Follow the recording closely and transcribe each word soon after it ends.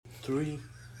3,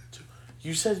 2.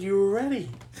 You said you were ready.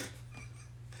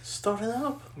 Start it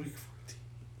up. Week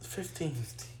 15.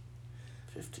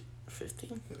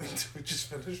 15? we just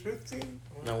finished 15?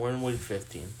 No, we're in week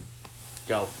 15.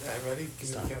 Go. Yeah, ready? Give me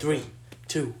Start. the 3, countdown.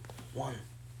 2, 1.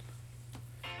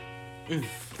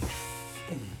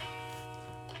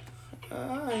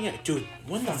 Yeah, dude,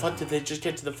 when the fuck did they just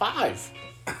get to the 5?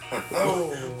 Oh.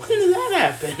 When did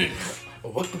that happen?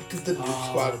 Welcome to the New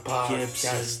Squad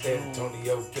podcast. Gibson.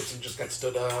 Antonio Gibson just got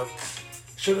stood up.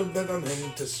 Should have bet on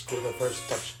him to score the first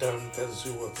touchdown because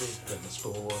who was going to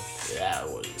score? That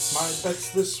was... My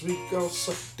bets this week all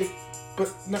suck dick,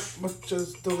 but not much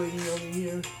as the lady on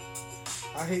here.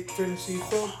 I hate fantasy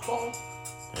football.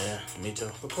 Yeah, me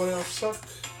too. The playoffs suck.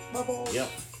 My balls. Yep.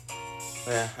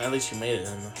 Yeah, at least you made it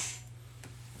in the...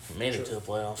 You made it to the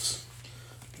playoffs.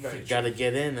 Very You gotta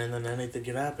get in and then anything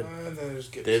can happen. And then there's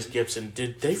Gibson. There's Gibson.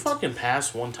 Did they fucking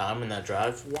pass one time in that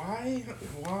drive? Why?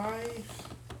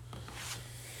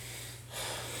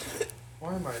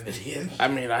 Why am I an idiot? I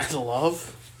mean, I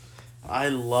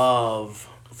love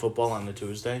football on a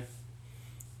Tuesday,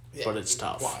 but it's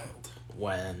tough Wild.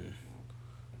 when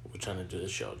we're trying to do the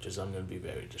show because I'm going to be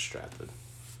very distracted.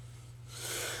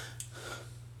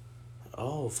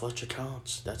 Oh, Fletcher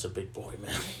Counts. That's a big boy,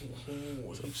 man.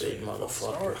 Ooh, It's a big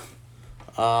motherfucker.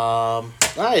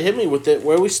 Alright, hit me with it.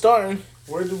 Where are we starting?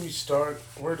 Where do we start?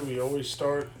 Where do we always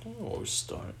start? Oh, we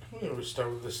start. We always start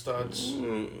with the studs.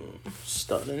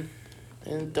 Starting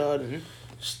and done.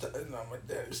 Studding on my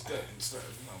daddy, studding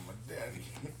on my daddy.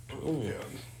 Ooh.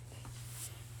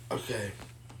 Okay.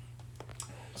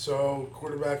 So,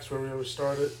 quarterbacks, where we always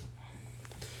started.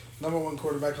 Number 1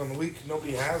 quarterback on the week.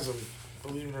 Nobody has him,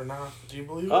 believe it or not. Do you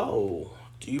believe it? Oh,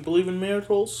 do you believe in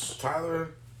miracles? Tyler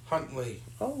Huntley,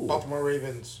 Oh. Baltimore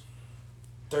Ravens.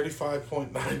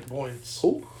 35.9 points.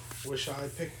 Who? Wish I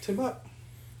picked him up.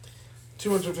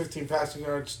 215 passing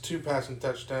yards, 2 passing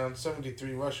touchdowns,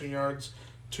 73 rushing yards,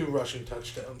 2 rushing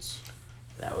touchdowns.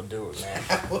 That would do it, man.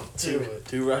 That will do it.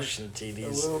 Two Russian A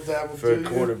TDs little dabble for a do you?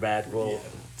 quarterback will Yeah.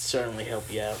 certainly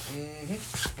help you out.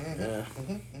 Yeah.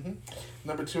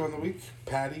 Number 2 on the week,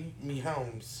 Patty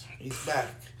Mahomes. He's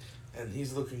back, and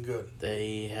he's looking good.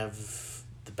 They have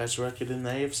the best record in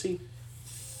the AFC.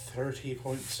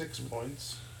 30.6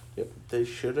 points. Yep. They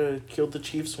should have killed the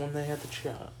Chiefs when they had the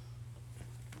shot.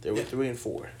 They were Yeah.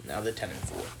 3-4. Now they're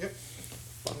 10-4. Yep.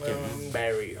 Fucking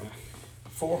bury them.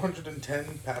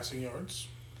 410 passing yards.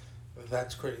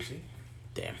 That's crazy.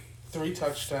 Damn. 3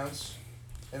 touchdowns,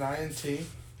 an INT,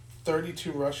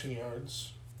 32 rushing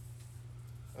yards,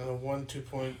 and a 1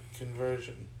 2-point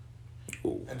conversion,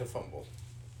 Ooh. and a fumble.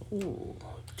 Ooh.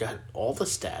 Got all the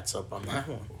stats up on that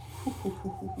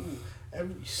one.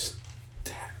 Every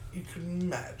stat you can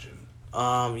imagine.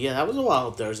 Yeah, that was a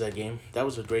wild Thursday game. That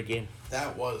was a great game.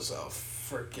 That was a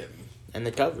freaking And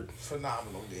they covered.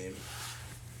 phenomenal game.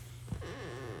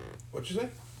 What'd you say?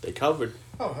 They covered.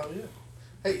 Oh, hell yeah.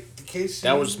 Hey, the KC...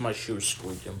 That was my shoes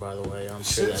squeaking, by the way. I'm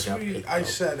sure that Since got picked I up.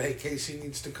 said, hey, KC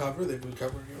needs to cover, they've been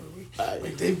covering every week.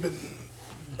 Like, They've been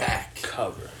back.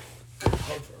 Covered.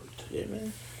 Covered. Yeah,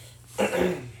 man.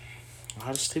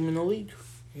 Hottest team in the league.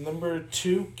 Number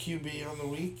 2 QB on the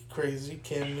week, crazy,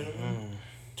 Cam Newton.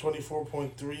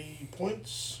 24.3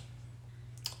 points.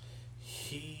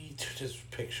 He took his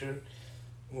picture.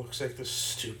 Looks like the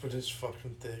stupidest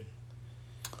fucking thing.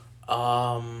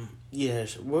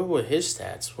 Yes. What were his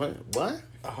stats? What?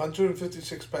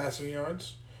 156 passing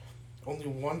yards. Only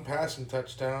 1 passing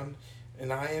touchdown.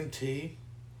 An INT.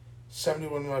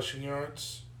 71 rushing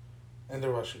yards. And a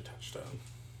rushing touchdown.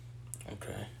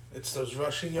 Okay. It's those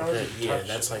rushing yards. Okay, and yeah, touchdowns.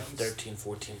 that's like 13,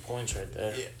 14 points right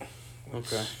there. Yeah.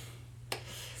 Okay.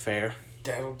 Fair.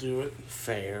 That'll do it.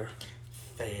 Fair.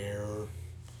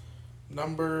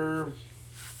 Number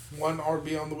 1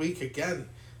 RB on the week again.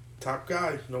 Top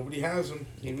guy. Nobody has him.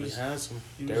 He has him.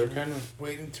 He Derrick was Henry.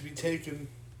 waiting to be taken.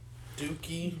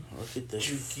 Dookie Look at this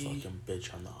Juki fucking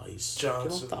bitch on the ice.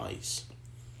 Johnson. Get off the ice.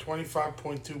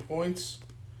 25.2 points.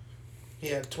 He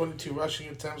had 22 rushing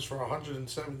attempts for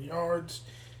 170 yards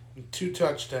and 2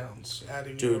 touchdowns,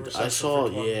 adding a Dude, reception I saw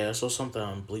for 20. I saw something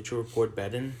on Bleacher Report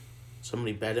betting.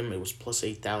 Somebody bet him. It was plus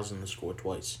 8,000 to score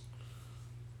twice.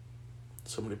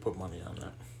 Somebody put money on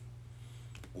that.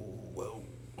 Whoa.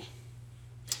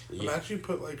 Yeah. Imagine you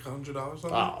put like $100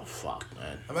 on Oh fuck,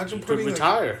 man! Imagine You could putting, like,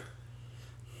 retire.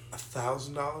 that?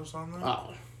 $1,000 on that?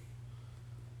 Oh.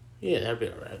 Yeah, that'd be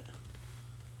alright.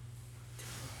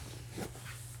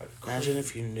 Imagine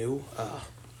if you knew. Yeah,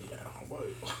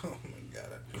 wait. Oh my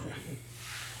god.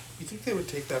 You think they would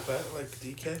take that bet like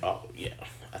DK? Oh yeah,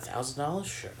 $1,000,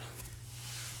 sure.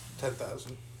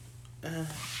 10,000.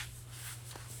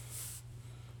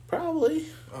 Probably.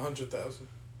 100,000.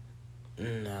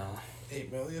 No.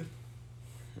 8 million.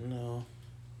 No.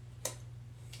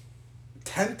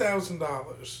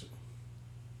 $10,000.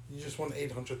 You just won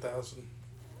 800,000.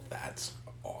 That's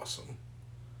awesome.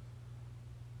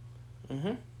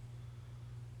 Mm-hmm.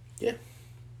 Yeah.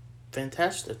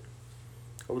 Fantastic.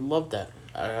 I would love that.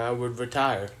 I would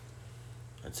retire.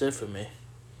 That's it for me.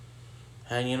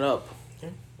 Hang it up. Yeah,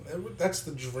 that's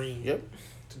the dream. Yep.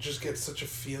 To just get such a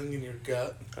feeling in your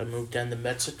gut. I moved down to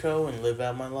Mexico and live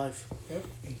out my life. Yep.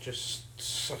 And just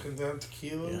sucking down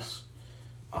tequilas.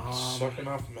 Yeah. Sucking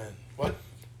off men. What?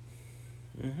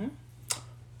 Mm-hmm.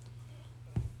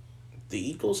 The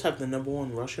Eagles have the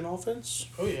 #1 rushing offense.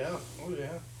 Oh yeah.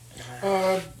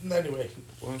 Anyway.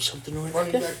 Learn something new.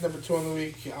 Running back number 2 on the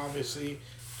week, obviously,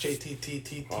 JT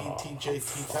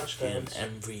touchdowns.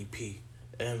 MVP.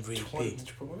 20,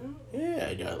 Yeah,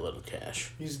 I got a little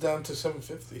cash. He's down to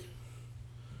 750.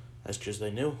 That's because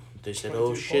they knew. They said,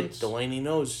 22 oh shit, points. Delaney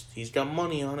knows. He's got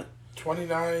money on it.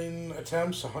 29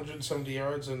 attempts, 170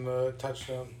 yards, and a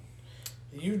touchdown.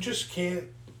 You just can't.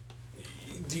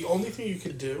 The only thing you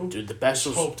could do, Dude, the best is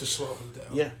was... hope to slow him down.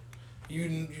 Yeah.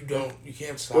 You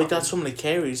can't stop Well, he got him. so many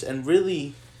carries, and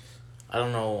really, I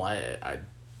don't know, I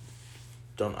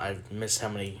missed how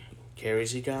many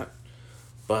carries he got,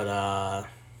 but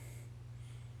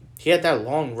he had that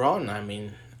long run. I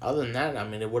mean, other than that, I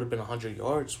mean, it would have been 100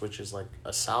 yards, which is like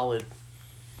a solid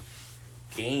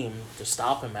game to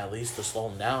stop him, at least to slow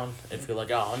him down. If you're like,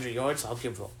 100 yards, I'll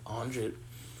give 100.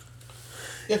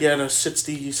 Yeah. He had a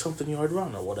 60-something yard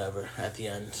run or whatever at the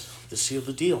end to seal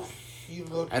the deal. He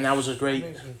looked And that was a great,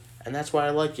 amazing. and that's why I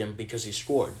like him, because he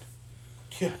scored.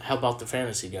 Yeah. How about the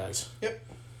fantasy guys? That's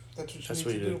what That's you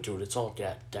what need you to do. do. It's all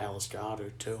Dallas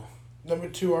Goddard, too. Number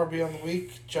 2 RB on the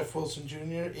week, Jeff Wilson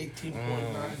Jr.,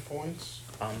 18.9 points.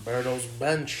 Umberto's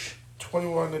bench.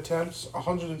 21 attempts,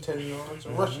 110 yards, a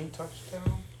rushing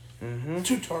touchdown, Mm-hmm.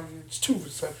 2 targets, 2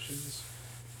 receptions,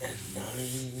 and 9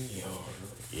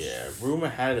 yards. Yeah, rumor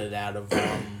had it out of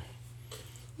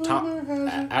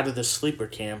out of the sleeper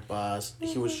camp.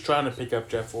 He was trying to pick up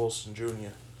Jeff Wilson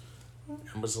Jr.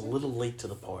 and was a little late to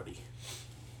the party.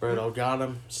 Berto got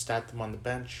him, sat him on the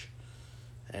bench,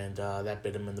 and that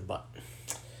bit him in the butt.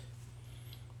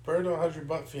 Berto, how's your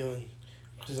butt feeling?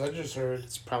 Because I just heard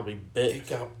It's probably bit. it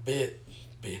got bit,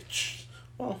 bitch.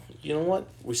 Well, you know what?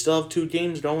 We still have 2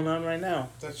 games going on right now.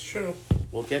 That's true.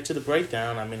 We'll get to the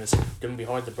breakdown. I mean, it's going to be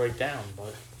hard to break down,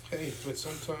 but Hey, but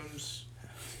sometimes...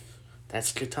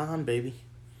 that's Catan, baby.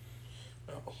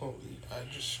 Oh, I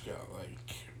just got,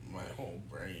 like, my whole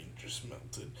brain just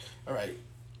melted. All right.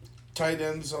 Tight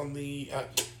ends on the...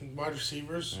 wide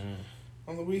receivers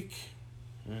on the week.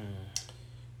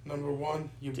 Number 1,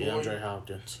 your DeAndre boy...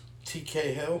 Hopkins.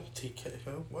 TK Hill.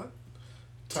 What?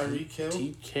 Tyreek Hill.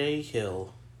 TK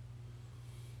Hill.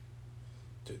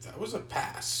 Dude, that was a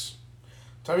pass.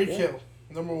 Tyreek Hill,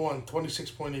 number 1,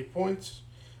 26.8 points.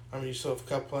 I mean, you still have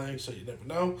Cup playing, so you never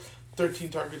know. 13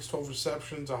 targets, 12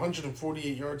 receptions,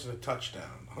 148 yards, and a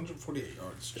touchdown. 148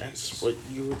 yards. That's Jesus. what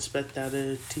you would expect out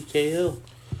of TK Hill.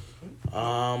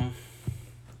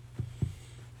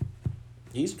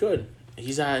 He's good.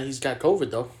 He's got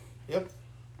COVID though. Yep.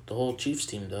 The whole Chiefs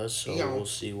team does, so Yeah. we'll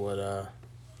see what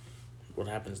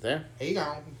happens there. Hey,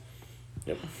 go.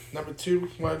 Yep. Number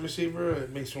 2, wide receiver. It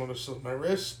makes me want to slip my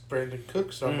wrist. Brandon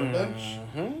Cooks on the bench.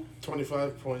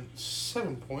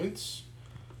 25.7 points.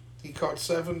 He caught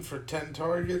 7 for 10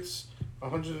 targets,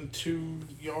 102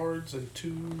 yards, and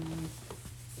 2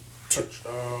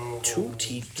 touchdowns. 2 Imagine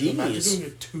TDs.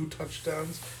 doing 2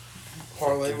 touchdowns.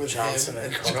 Parlay with Johnson him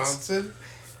and and Cox. Johnson.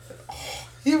 Oh,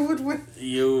 he would win.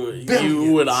 You Billions.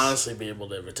 would honestly be able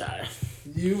to retire.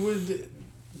 You would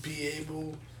be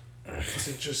able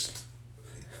to just...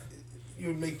 You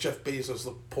would make Jeff Bezos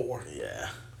look poor. Yeah.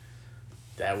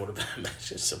 That would have been,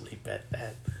 imagine somebody bet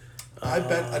that. I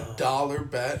bet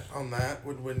 $1 bet on that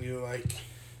would win you like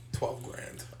 12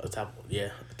 grand. A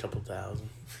couple thousand.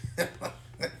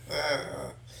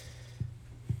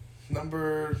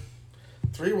 Number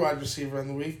 3 wide receiver in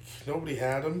the week. Nobody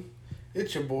had him.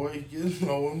 It's your boy. You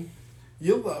know him.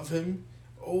 You love him.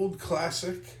 Old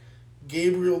classic.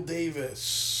 Gabriel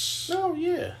Davis. Oh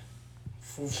yeah.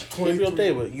 For Gabriel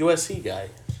Davis, USC guy,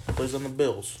 plays on the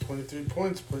Bills. 23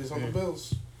 points. Plays on the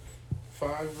Bills.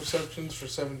 5 receptions for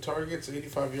 7 targets,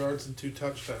 85 yards, and 2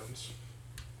 touchdowns.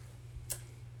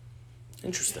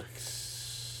 Interesting.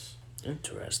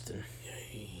 Interesting.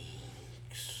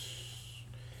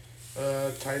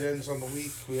 Yikes. Tight ends on the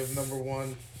week. We have number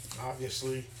 1,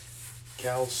 obviously,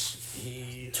 Kels.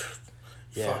 He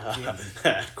Yeah, fucking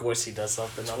of course he does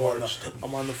something.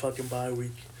 I'm on the fucking bye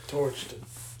week. torched him.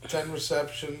 10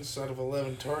 receptions out of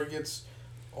 11 targets,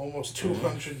 almost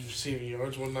 200 receiving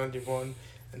yards, 191,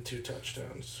 and 2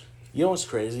 touchdowns. You know what's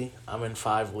crazy? I'm in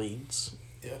 5 leagues.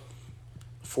 Yeah.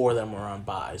 4 of them were on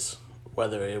buys.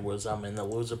 Whether it was I'm in the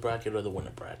loser bracket or the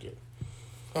winner bracket.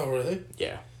 Oh, really?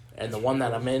 Yeah. And the one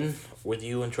that I'm in with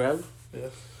you and Trev, Yeah.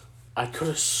 I could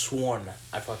have sworn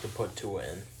I fucking put Tua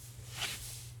in.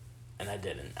 And I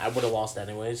didn't. I would have lost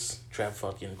anyways. Trev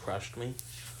fucking crushed me.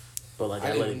 But like I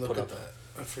didn't let even him look put at up. that.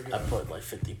 I forgot. I put like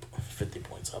 50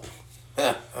 points up.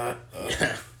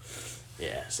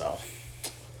 Yeah, so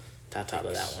ta-ta to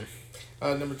that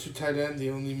one. Number 2 tight end, the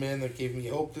only man that gave me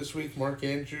hope this week, Mark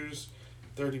Andrews,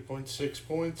 30.6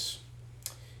 points.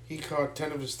 He caught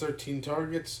 10 of his 13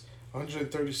 targets,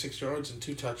 136 yards, and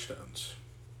 2 touchdowns.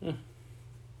 Hmm.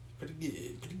 Pretty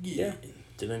good. Yeah.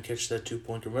 Didn't catch that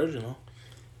 2-point conversion though.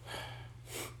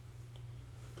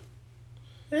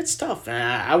 It's tough,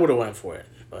 man. I would have went for it,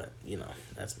 but you know,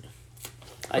 that's me.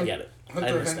 I get it. I Hunter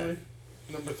understand. Henry,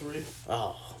 number 3,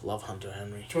 Oh, love Hunter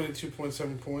Henry.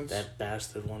 22.7 points. That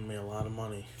bastard won me a lot of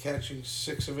money. Catching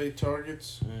 6 of 8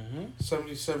 targets,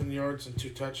 77 yards, and 2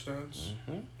 touchdowns.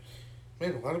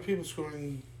 Man, a lot of people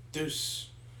scoring deuce.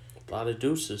 A lot of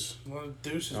deuces. A lot of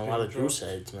deuces. A lot of goose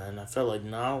heads, man. I felt like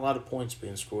not a lot of points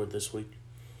being scored this week.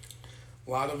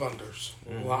 A lot of unders.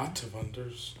 Mhm. Lot of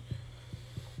unders.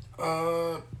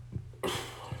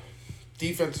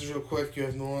 Defenses real quick. You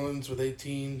have New Orleans with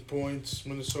 18 points,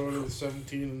 Minnesota with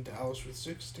 17, and Dallas with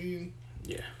 16.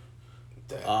 Yeah.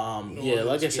 That New Yeah,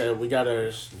 like I Orleans said, game we gotta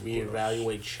was-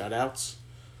 reevaluate shutouts.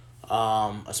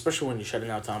 Especially when you're shutting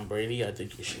out Tom Brady, I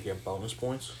think you should get bonus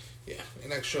points. Yeah,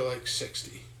 an extra like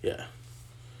 60. Yeah.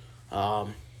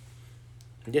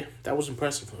 Yeah, that was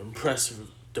impressive. Impressive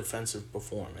defensive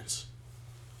performance.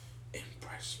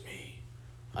 Impress me.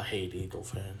 I hate Eagle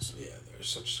fans. Yeah, they're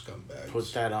such scumbags.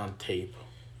 Put that on tape.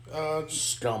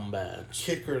 Scumbags.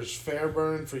 Kickers,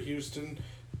 Fairburn for Houston,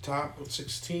 top with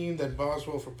 16. Then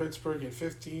Boswell for Pittsburgh at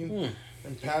 15.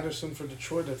 And Patterson for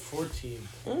Detroit at 14.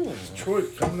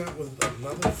 Detroit coming out with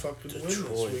another fucking win this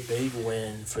Detroit, week. big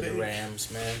win for the Big.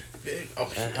 Rams, man. Big.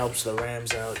 Oh, That helps the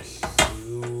Rams out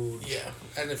huge. yeah.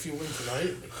 And if you win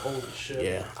tonight, like, holy shit.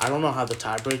 Yeah, I don't know how the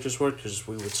tiebreakers work because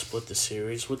we would split the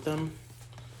series with them.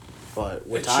 But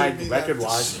we're It should tied be that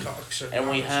record-wise. the Seahawks are And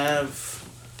we not- have,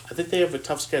 I think they have a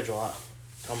tough schedule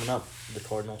coming up, the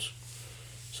Cardinals.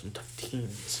 Some tough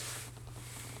teams.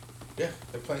 Yeah,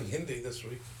 they're playing Hindi this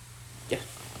week. Yeah.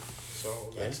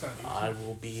 So Yeah. that's not easy. I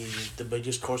will be the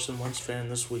biggest Carson Wentz fan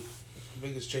this week.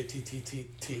 Biggest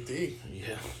JTTTD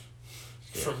Yeah.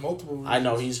 for multiple reasons. I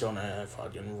know he's going to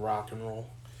fucking rock and roll.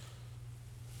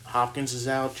 Hopkins is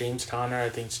out. James Conner, I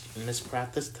think, missed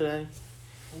practice today.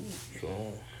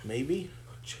 So, maybe.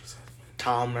 Jeez,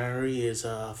 Tom Murray is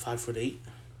 5'8".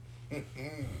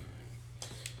 And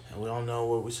we all know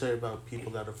what we say about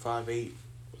people that are 5'8".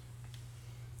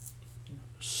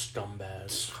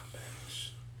 Scumbags.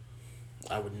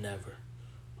 I would never.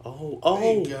 There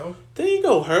you go. There you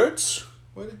go, Hurts.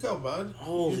 Way to go, bud.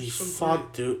 Holy You're so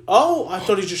fuck, dude. Oh, I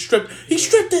thought he just stripped. He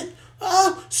stripped it.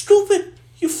 Oh, stupid.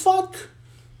 You fuck.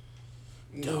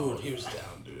 great. No, Dude. he was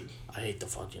down, dude. I hate the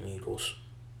fucking Eagles.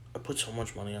 I put so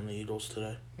much money on the Eagles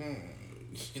today.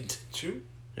 Did you?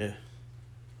 Yeah.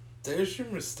 There's your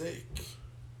mistake.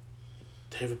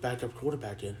 They have a backup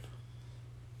quarterback in.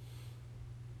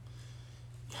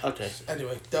 Okay.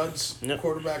 Anyway, duds. Yep.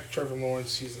 Quarterback Trevor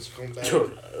Lawrence season's come back.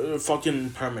 Fucking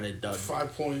permanent dud.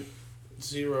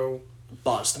 5.0.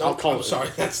 Bust. No, I'll call I'm it. sorry.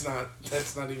 That's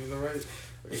not even the right.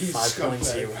 He's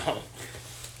 5.0.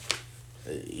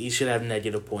 He should have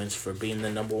negative points for being the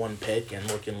number 1 pick and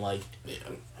looking like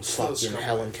fucking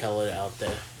Helen Keller out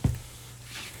there.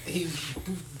 He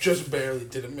just barely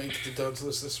didn't make the duds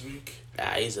list this week.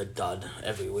 Ah, he's a dud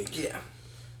every week. Yeah.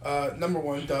 Number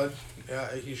 1 dud.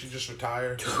 He should just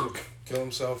retire. Kill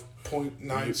himself.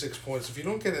 0.96 points. If you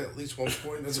don't get at least 1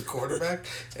 point as a quarterback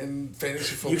in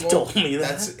fantasy football, You told me that.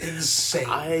 That's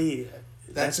insane.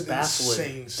 That's an baffling.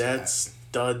 insane stat. That's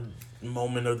dud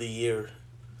moment of the year.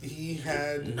 He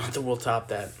had Nothing will top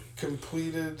that.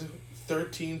 completed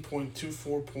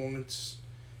 13.24 points,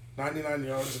 99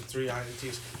 yards, and 3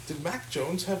 INTs. Did Mac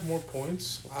Jones have more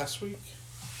points last week?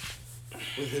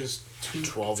 With his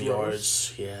 12 throws?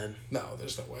 yards. Yeah. No,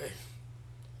 there's no way.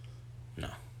 No.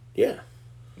 Yeah.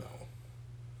 No.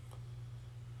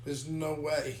 There's no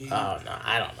way. Oh no,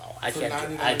 I don't know. I For can't.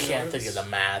 99 I can't think yards? of the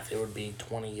math. It would be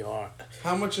 20 yards.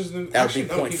 How much is the? That would be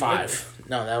actually, no, he 0.5.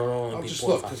 No, that would only I'll be just 0.5.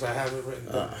 look because I have it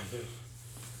written down.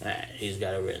 He's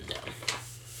got it written down.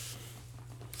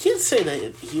 You can't say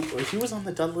that he was on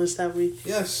the dud list that week.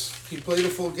 Yes, he played a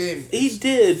full game. He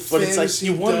did, but it's like Fantasy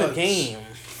you won the duds. game.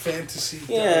 fantasy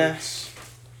Yeah. darts.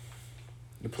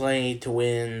 You play to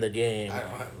win the game. I don't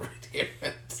have it right here.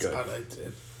 That's Good. what I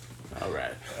did. All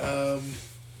right. Um,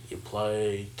 You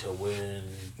play to win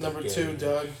the number game. 2,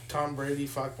 Doug. Tom Brady,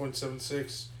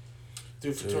 5.76.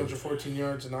 Threw for 214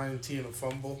 yards, an INT, and a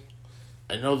fumble.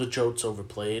 I know the Jotes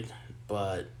overplayed,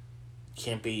 but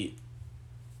can't beat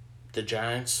the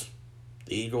Giants,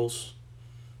 the Eagles,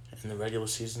 and the regular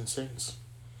season Saints.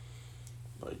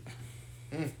 Like,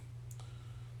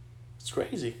 it's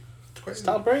crazy. It's crazy. It's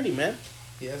Tom Brady, man.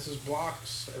 He has his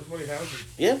blocks. Everybody has them.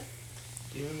 Yeah,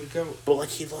 Even the GOAT. but like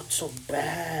he looked so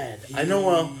bad. I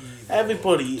know.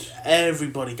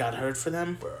 Everybody got hurt for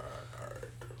them,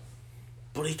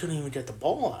 but he couldn't even get the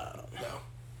ball out. No.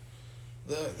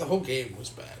 The whole game was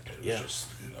bad. It was just,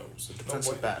 It was a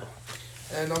defensive battle.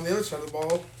 And on the other side of the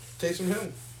ball, Taysom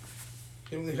Hill.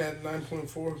 He only had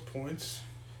 9.4 points,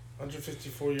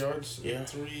 154 yards, Yeah.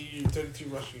 32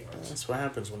 rushing yards. That's what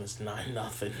happens when it's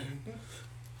 9-0,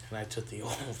 and I took the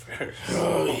over.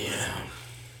 Oh, yeah.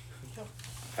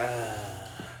 Uh,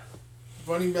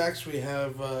 Running backs, we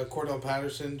have Cordell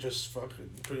Patterson just fucking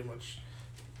pretty much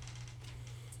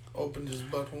opened his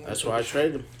butthole. that's why I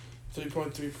traded him.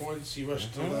 3.3 points. He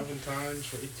rushed 11 times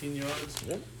for 18 yards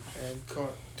Yep. and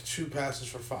caught 2 passes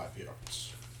for 5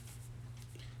 yards.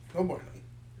 No bueno.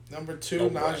 Number 2, No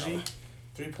Najee.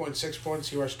 3.6 points.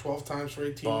 He rushed 12 times for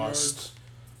 18 Bust. yards.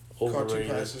 Caught 2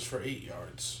 Overrated. passes for 8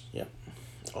 yards.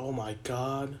 Oh my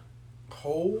God.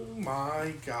 Oh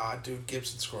my God, dude.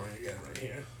 Gibson scoring again right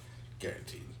here.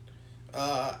 Guaranteed.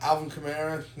 Alvin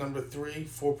Kamara, number 3,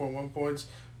 4.1 points.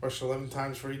 Rushed 11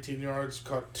 times for 18 yards.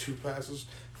 Caught 2 passes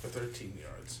for 13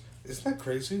 yards. Isn't that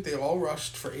crazy? They all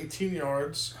rushed for 18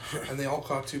 yards and they all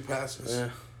caught 2 passes. Yeah.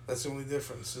 That's the only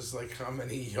difference is like how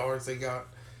many yards they got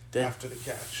Yeah. after the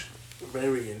catch.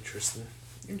 Very interesting.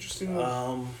 Interesting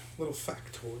little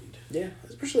factoid. Yeah,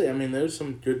 especially, I mean, there's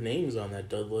some good names on that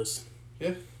dud list.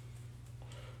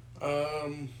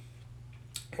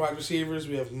 Wide receivers,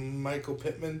 we have Michael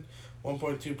Pittman,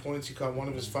 1.2 points. He caught one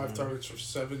of his 5 targets for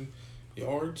 7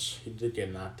 yards. He did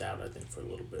get knocked out, I think, for a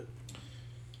little bit.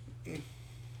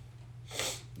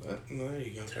 There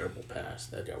you go. Terrible pass.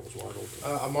 That guy was wide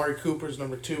open. Amari Cooper's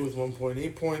number 2 with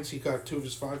 1.8 points. He caught 2 of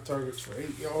his 5 targets for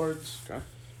 8 yards. Okay.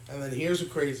 And then here's a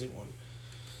crazy one.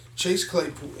 Chase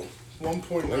Claypool,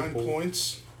 1.9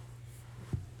 points.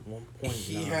 1.9.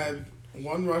 He had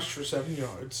 1 rush for 7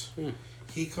 yards. Hmm.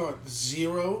 He caught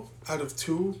 0 out of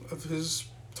 2 of his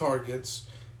targets,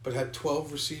 but had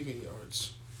 12 receiving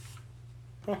yards.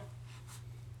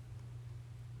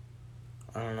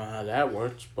 I don't know how that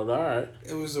works, but alright.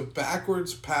 It was a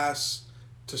backwards pass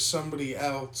to somebody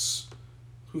else,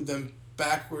 who then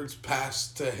backwards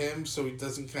passed to him, so he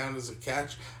doesn't count as a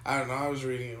catch. I don't know. I was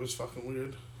reading it. It was fucking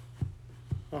weird.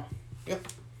 Oh. Yep.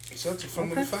 So that's a fun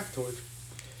little factoid.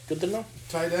 Good to know.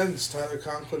 Tight ends, Tyler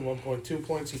Conklin, 1.2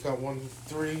 points. He caught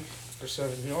 1-3 for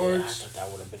 7 Yeah, I yards. thought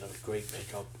that would have been a great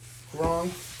pickup. Gronk,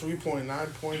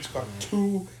 3.9 points. Caught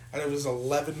 2 out of his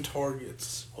 11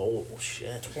 targets. Oh,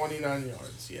 shit. 29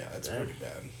 yards. Yeah, that's Damn. pretty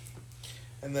bad.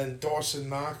 And then Dawson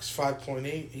Knox,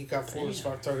 5.8. He got 4 of his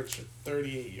 5 targets for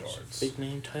 38 yards. Big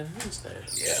name tight ends there.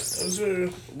 Yeah, those are...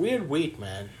 Weird week,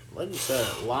 man. Like you said,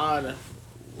 a lot of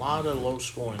low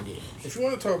scoring games. If you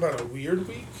want to talk about a weird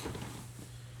week,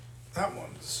 that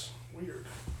one's weird.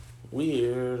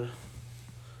 Weird.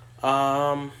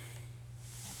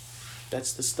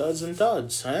 That's the studs and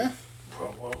duds, huh?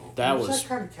 Whoa. That What was that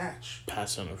kind of catch?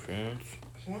 pass interference.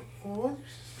 What?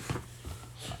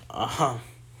 Uh-huh.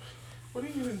 What are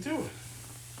you even doing?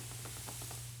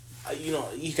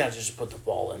 You gotta just put the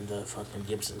ball into fucking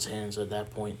Gibson's hands at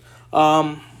that point.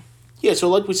 Yeah, so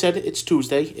like we said, it's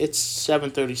Tuesday. It's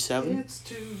 7:37. It's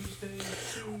Tuesday.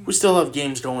 We still have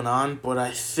games going on, but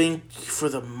I think for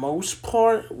the most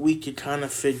part, we could kind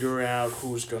of figure out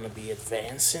who's going to be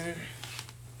advancing.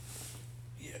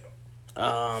 Yeah.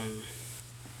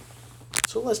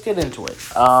 So let's get into it.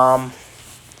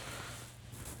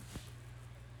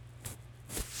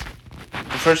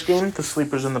 The first game, the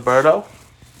Sleepers and the Birdo.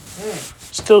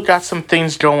 Still got some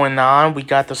things going on. We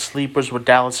got the Sleepers with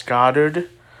Dallas Goedert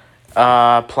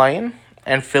playing,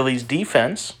 and Philly's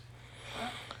defense.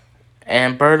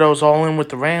 And Birdo's all in with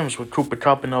the Rams with Cooper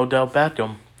Kupp and Odell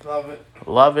Beckham. Love it.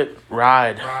 Love it.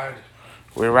 Ride.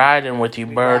 We're riding with you,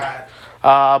 Bird.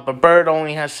 But Bird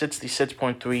only has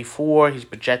 66.34. He's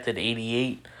projected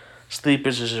 88.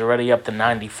 Sleepers is already up to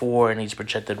 94, and he's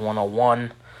projected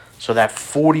 101. So that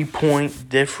 40-point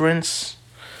difference,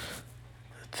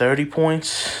 30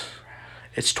 points,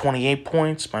 it's 28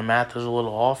 points. My math is a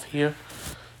little off here.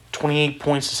 28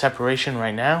 points of separation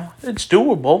right now. It's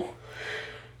doable.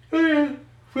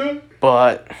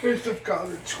 But If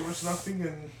Goddard scores nothing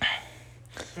and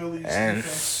Phillies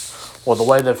defense. well, the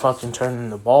way they're fucking turning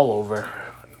the ball over,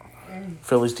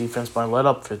 Phillies defense might let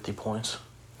up 50 points.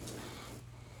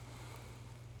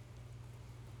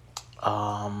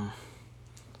 I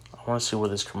want to see where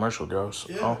this commercial goes.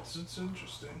 Yeah, it's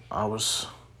interesting.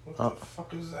 What the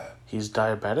fuck is that? He's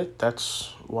diabetic.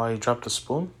 That's why he dropped the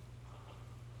spoon.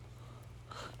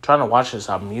 Trying to watch this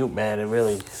on mute, man. It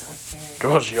really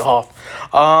throws you off.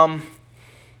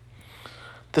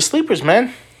 The sleepers,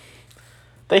 man.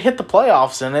 They hit the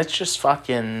playoffs, and it's just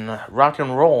fucking rock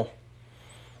and roll.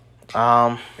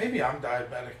 Maybe I'm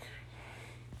diabetic.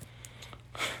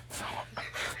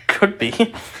 Could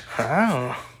be. I don't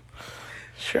know.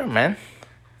 Sure, man.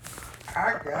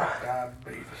 I got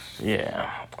diabetes. Yeah.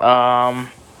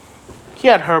 He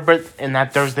had Herbert in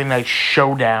that Thursday night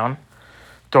showdown,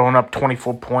 throwing up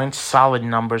 24 points. Solid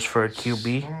numbers for a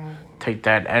QB. Take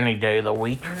that any day of the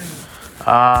week.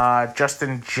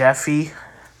 Justin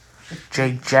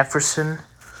Jay Jefferson,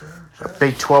 a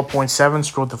big 12.7,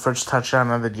 scored the first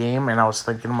touchdown of the game, and I was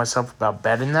thinking to myself about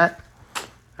betting that,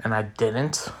 and I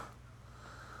didn't.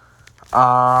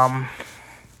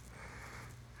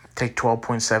 Take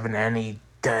 12.7 any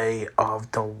day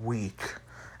of the week.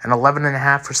 And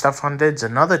 11.5 for Stephon Diggs,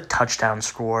 another touchdown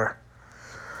score.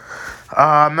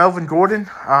 Melvin Gordon,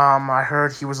 I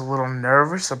heard he was a little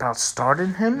nervous about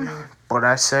starting him, but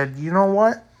I said, you know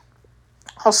what?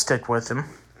 I'll stick with him.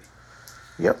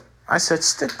 Yep, I said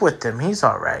stick with him. He's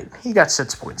all right. He got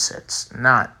 6.6.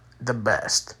 Not the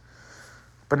best,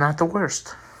 but not the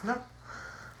worst. No.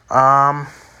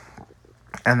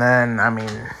 And then, I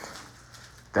mean,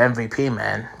 the MVP,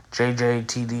 man,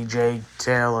 TDJ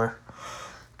Taylor,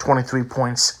 23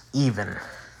 points even.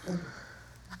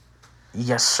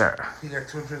 Yes, sir. He got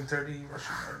 230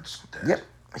 rushing yards. Dead. Yep.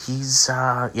 He's,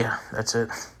 yeah, that's it.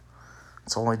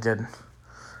 That's all he did.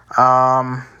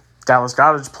 Dallas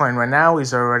Goedert's playing right now.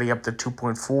 He's already up to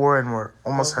 2.4, and we're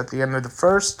almost at the end of the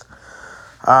first.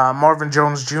 Marvin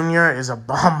Jones Jr. is a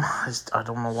bum. I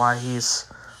don't know why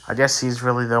I guess he's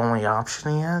really the only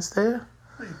option he has there.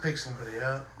 You pick somebody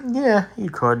up. Yeah, you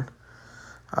could.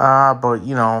 But,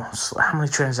 you know, how many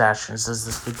transactions does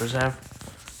the Sleepers have?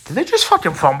 Did they just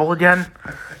fucking fumble again?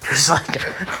 Just like,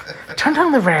 turn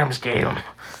down the Rams game.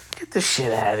 Get this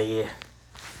shit out of here.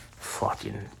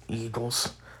 Fucking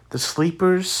Eagles. The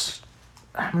Sleepers,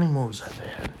 how many moves have they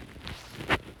had?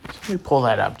 Let me pull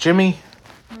that up. Jimmy,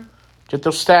 get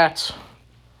those stats.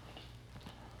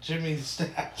 Jimmy's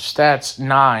stats. Stats,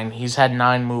 9. He's had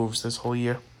 9 moves this whole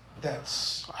year.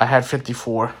 I had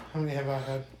 54. How many have I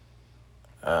had?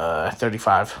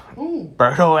 35. Ooh.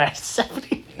 Berto at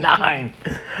 79.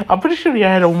 I'm pretty sure he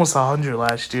had almost 100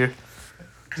 last year.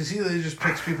 Because he just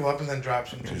picks people up and then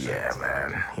drops them. Yeah,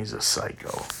 man. He's a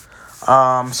psycho.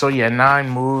 So, yeah, 9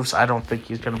 moves. I don't think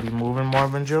he's going to be moving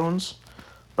Marvin Jones.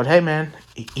 But, hey, man,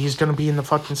 he's going to be in the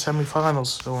fucking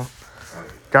semifinals. So,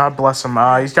 God bless him.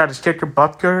 He's got his kicker,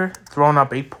 Butker, throwing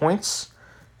up 8 points.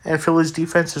 And Philly's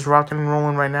defense is rocking and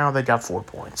rolling right now. They got 4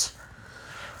 points.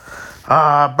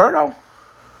 Berto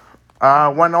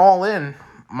went all in.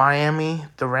 Miami,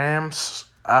 the Rams,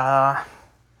 not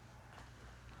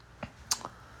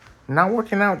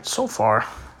working out so far.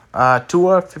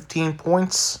 Tua, 15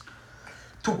 points.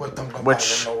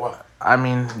 Which, I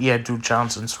mean, yeah, Duke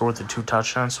Johnson scored the 2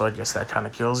 touchdowns, so I guess that kind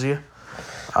of kills you.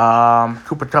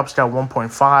 Cooper Kupp's got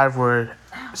 1.5. We're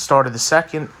started the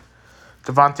second.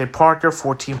 Devontae Parker,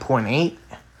 14.8.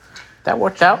 That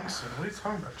worked out. What are you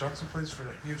talking about? Johnson plays for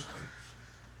Houston.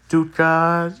 Duke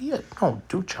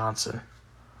Johnson.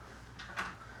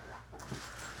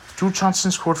 Duke Johnson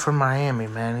scored for Miami,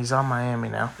 man. He's on Miami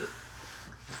now.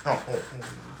 Oh.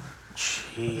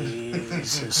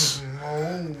 Jesus.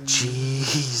 No.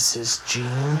 Jesus,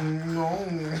 Gene. No.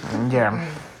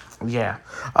 Yeah.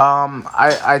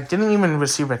 I didn't even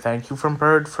receive a thank you from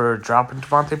Bird for dropping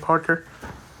Devontae Parker.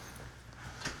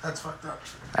 That's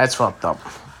fucked up.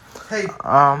 Hey,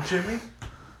 Jimmy?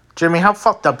 Jimmy, how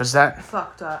fucked up is that?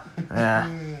 Fucked up. Yeah.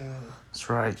 That's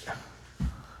right.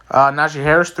 Najee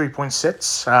Harris,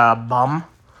 3.6. Bum.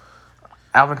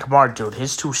 Alvin Kamara, dude,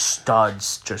 his 2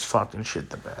 studs just fucking shit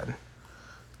the bed.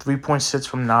 3.6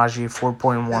 from Najee,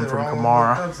 4.1 from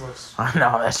Kamara. I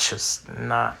know, that's just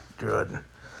not good.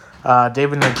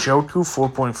 David Njoku,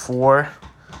 4.4.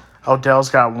 Odell's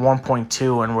got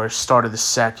 1.2, and we're started the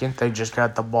second. They just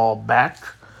got the ball back.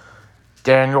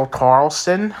 Daniel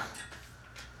Carlson,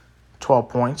 12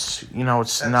 points. You know,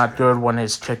 it's not good when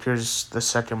his kicker's the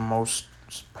second most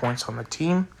points on the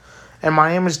team. And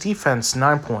Miami's defense,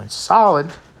 9 points.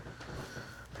 Solid.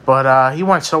 But he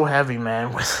went so heavy,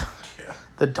 man, with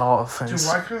The Dude, Dolphins.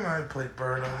 why couldn't I play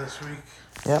Birdo this week?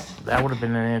 Yep, that would have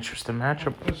been an interesting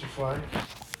matchup. There's a flag.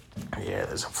 Yeah,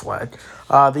 there's a flag.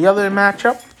 The other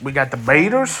matchup, we got the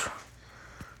Baders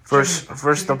versus Jimmy,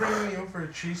 versus can the you bring me over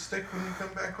a cheese stick when you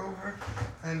come back over?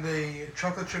 And a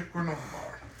chocolate chip granola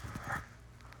bar.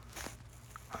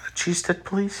 cheese stick,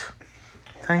 please.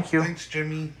 Thank you. Thanks,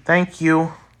 Jimmy. Thank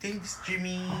you. Thanks,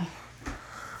 Jimmy.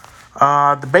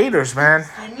 The Baders, man.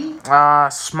 Jimmy?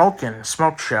 Smoke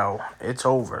show. It's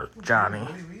over, Johnny.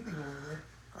 What are you eating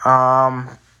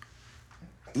over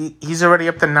there? He's already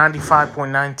up to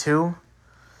 95.92.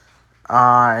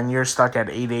 And you're stuck at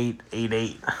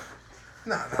 8888.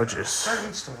 No, Which is I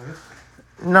can still in it.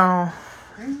 no,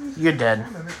 you're dead.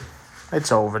 I'm in it.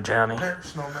 It's over, Johnny. Pair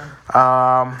snowman.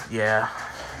 Yeah.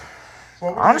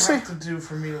 What would Honestly- you have to do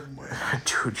for me to win?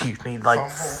 Dude, you need like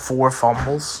Fumble. 4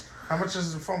 fumbles. How much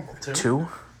is the fumble? 2? 2.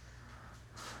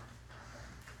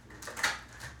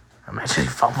 Imagine he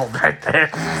fumbled right there.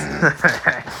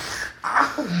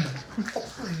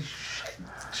 Holy shit,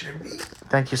 Jimmy.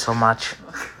 Thank you so much.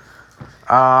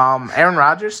 Aaron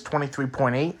Rodgers,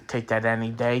 23.8. Take that any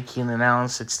day. Keenan Allen,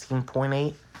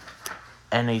 16.8.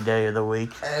 Any day of the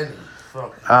week. Any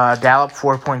fucking. Gallup,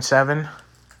 4.7.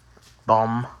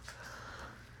 Bum.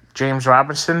 James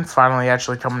Robinson, finally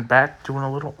actually coming back, doing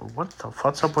a little... What the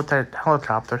fuck's up with that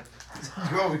helicopter?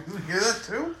 Yo, you hear that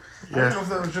too? I Yeah. don't know if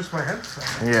that was just my headset.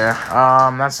 Yeah,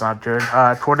 that's not good.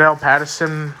 Cordell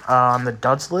Patterson on the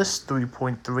duds list,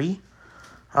 3.3.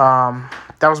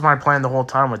 That was my plan the whole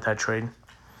time with that trade.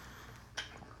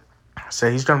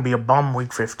 So he's going to be a bum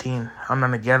week 15. I'm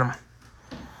going to get him.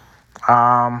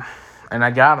 And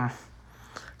I got him.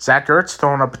 Zach Ertz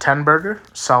throwing up a 10-burger.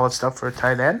 Solid stuff for a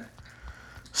tight end.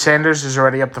 Sanders is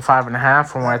already up to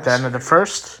 5.5 when we're at the end of the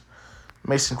first.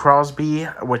 Mason Crosby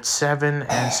with 7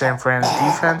 and San Fran's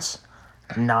defense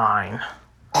 9.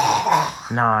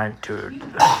 9, dude.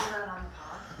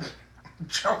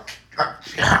 Joke.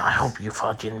 I hope you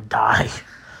fucking die.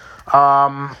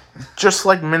 Just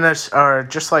like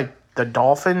just like the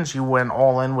Dolphins, you went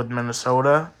all in with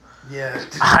Minnesota. Yeah.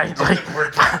 It didn't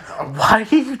work out. Why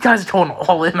are you guys going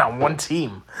all in on one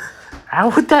team? How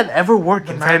would that ever work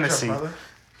The in matchup, fantasy? brother.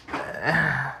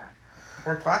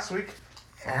 Worked last week.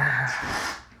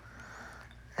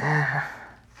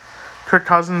 Kirk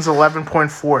Cousins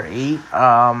 11.48.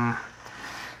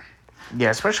 Yeah,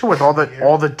 especially with all the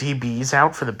DBs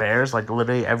out for the Bears, like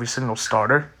literally every single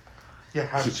starter. Yeah,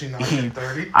 haven't seen that in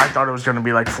 30. I thought it was going to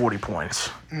be like 40 points.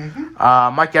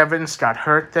 Mm-hmm. Mike Evans got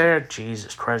hurt there.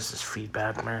 Jesus Christ, his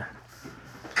feedback, man.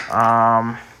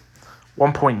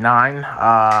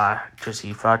 1.9. Because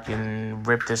he fucking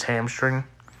ripped his hamstring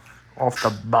off the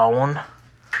bone.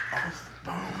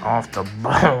 Off the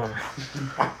bone.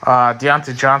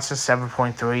 Deontay Johnson,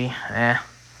 7.3.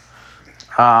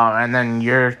 And then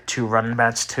your 2 running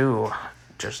backs, too.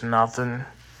 Just nothing.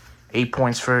 8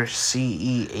 points for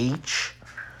CEH.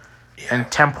 And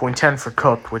 10.10 for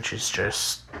Cook, which is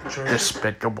just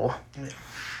despicable.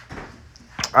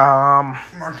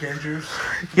 Mark Andrews.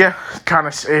 Yeah, kind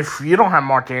of. If you don't have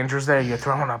Mark Andrews there, you're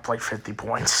throwing up like 50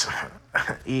 points.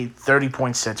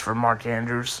 30.6 for Mark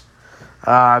Andrews.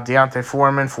 Deontay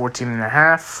Foreman,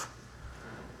 14.5.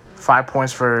 5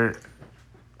 points for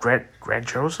Greg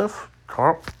Joseph.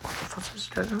 Carl, what the fuck's his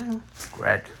guy's name?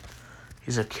 Greg.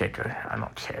 He's a kicker. I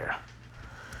don't care.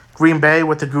 Green Bay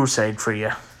with the goose egg for you.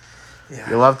 Yeah.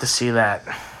 You love to see that.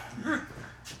 You're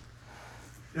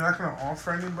not going to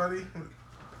offer anybody?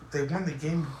 They won the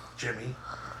game, Jimmy.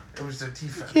 It was their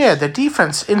defense. Yeah, the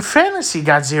defense in fantasy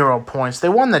got 0 points. They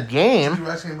won the game. Did you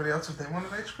ask anybody else if they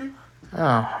wanted ice cream?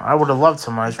 Oh, I would have loved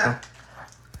some ice cream.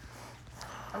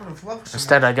 I would have loved some.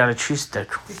 Instead, I got a cheese stick.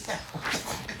 Yeah.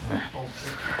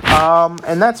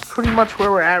 And that's pretty much where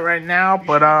we're at right now.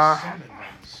 But Ben,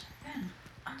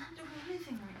 I'm not doing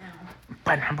anything right now.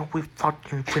 but how about we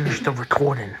fucking finish the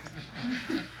recording?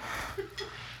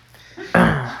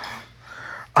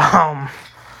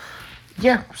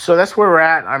 Yeah. So that's where we're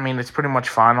at. I mean, it's pretty much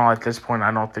final at this point.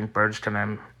 I don't think Bird's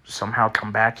gonna somehow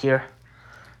come back here.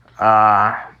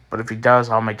 But if he does,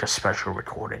 I'll make a special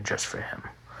recording just for him.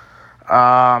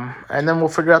 And then we'll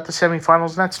figure out the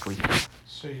semifinals next week.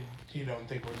 So you don't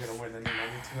think we're going to win any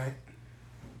money tonight?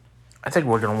 I think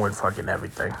we're gonna win fucking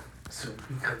everything. So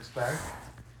he comes back?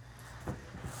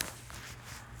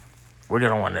 We're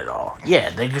gonna win it all. Yeah,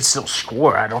 they could still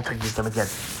score. I don't think he's gonna get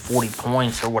 40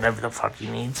 points or whatever the fuck he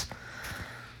needs.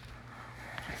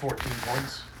 14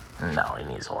 points. No, he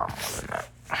needs a lot more than that.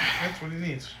 That's what he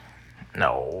needs.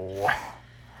 No.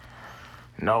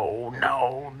 No.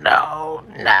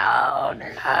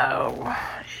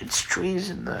 It's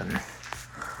treason then.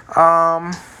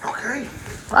 Okay.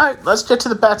 Alright, let's get to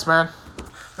the bets, man.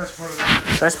 That's part of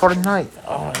that. Best part of the night.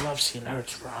 Oh, I love seeing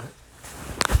Hurts run.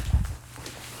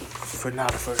 For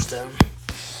not a first down.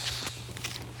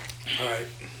 All right.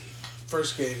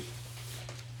 First game.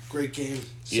 Great game.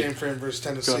 Yeah. San Fran versus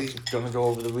Tennessee. Gonna go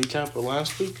over the recap of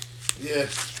last week? Yeah.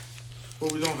 Well,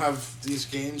 we don't have these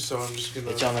games, so I'm just gonna.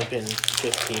 It's only been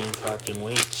 15 fucking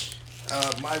weeks.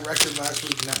 My record last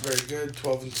week not very good.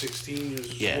 12-16. Yours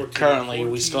was Yeah, 14 currently we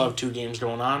 14. still have 2 games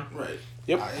going on. Right.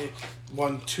 Yep. I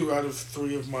won 2 out of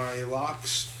 3 of my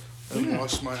locks and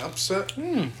lost my upset.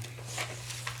 How'd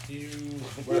you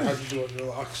do on your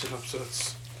locks and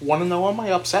upsets? 1-0 on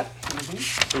my upset.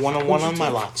 1-1 on my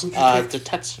locks. The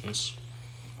Texans.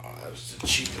 Oh, that was the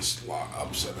cheapest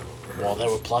upset I've ever heard. Well, they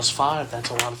were +5. That's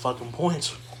a lot of fucking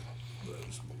points. That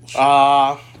was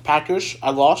bullshit. Packers,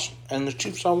 I lost, and the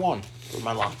Chiefs, I won with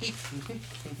my locks.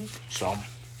 So,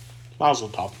 mazel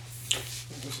tov.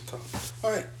 That's a tough. All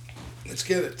right, let's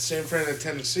get it. San Fran at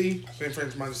Tennessee. San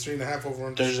Fran's -3.5 over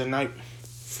under Thursday night.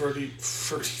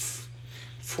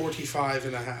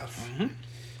 45.5.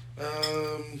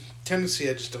 Tennessee,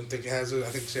 I just don't think it has it. I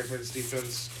think San Fran's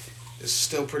defense is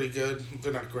still pretty good.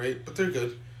 They're not great, but they're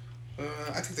good.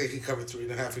 I think they can cover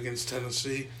 3.5 against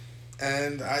Tennessee.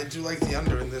 And I do like the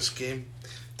under in this game.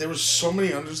 There was so many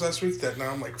unders last week that now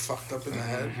I'm like fucked up in the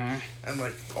head. And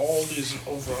like all these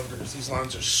over-unders, these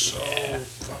lines are so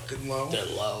fucking low. They're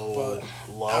low. But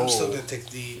low. I'm still going to take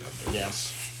the under. Yeah.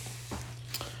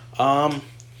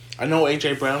 I know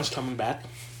A.J. Brown's coming back.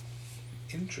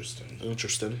 Interesting.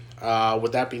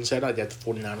 With that being said, I get the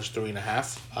 49ers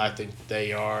 3.5. I think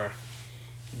they are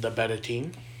the better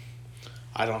team.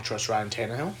 I don't trust Ryan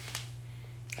Tannehill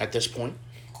at this point.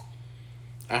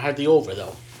 I had the over,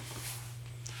 though.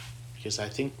 Because I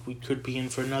think we could be in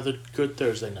for another good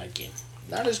Thursday night game.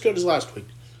 Not as good as last week.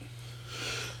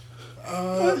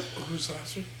 Who's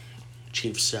last week?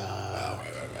 Chiefs, Right.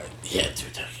 yeah, and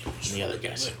the other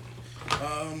guys.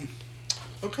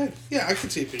 Okay. Yeah, I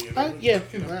could see it being in. Yeah,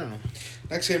 You know. I don't know.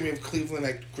 Next game we have Cleveland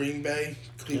at Green Bay.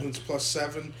 Cleveland's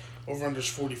 +7. Over-under's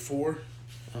 44.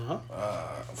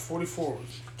 44.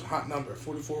 Hot number.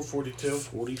 44, 42.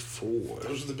 44.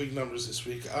 Those are the big numbers this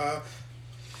week.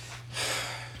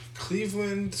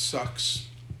 Cleveland sucks.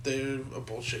 They're a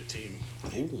bullshit team.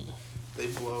 Ooh. They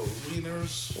blow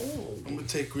wieners. Oh. I'm going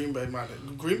to take Green Bay minus.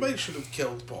 Green Bay should have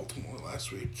killed Baltimore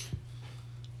last week.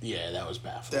 Yeah, that was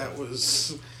baffling. That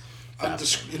was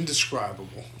Baffling.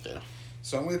 indescribable. Yeah.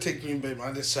 So I'm going to take Green Bay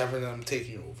 -7, and I'm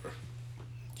taking over.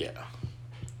 Yeah.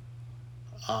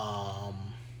 I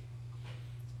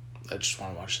just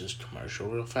want to watch this commercial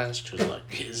real fast. Cause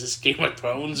like, is this Game of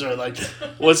Thrones or like,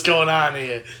 what's going on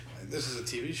here? This is a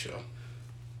TV show.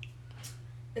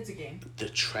 It's a game. The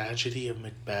Tragedy of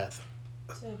Macbeth.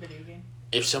 It's a video game.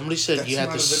 If somebody said That's you had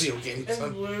not this, a video game. It's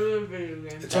literally a video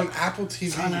game. It's on Apple TV.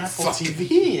 it's on you Apple fucking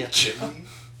TV. Jimmy.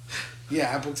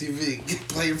 Yeah, Apple TV.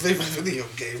 Play your favorite video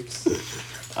games.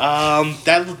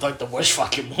 That looked like the worst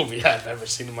fucking movie I've ever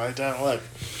seen in my entire life.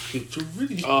 It's a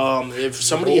video. If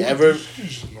somebody ever,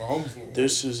 No.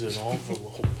 this is an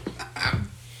envelope.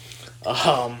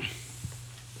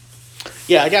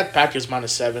 Yeah, I got Packers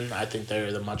 -7. I think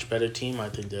they're the much better team. I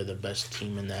think they're the best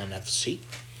team in the NFC.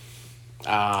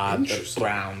 The Interesting.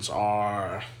 Browns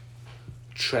are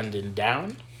trending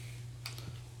down.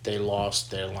 They lost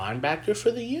their linebacker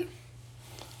for the year.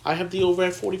 I have the over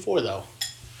at 44 though,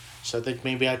 so I think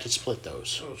maybe I could split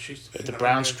those. Oh, she's. If the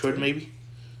Browns could maybe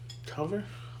cover.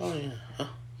 Oh yeah.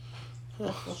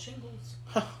 Shingles.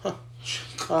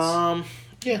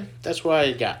 Yeah, that's what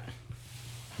I got.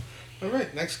 All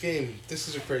right, next game. This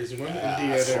is a crazy one. Indy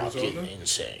at Fucking Arizona.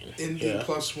 insane. Indy Yeah.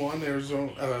 +1.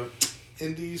 Arizona.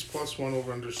 Indy's +1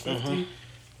 over under 50.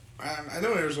 I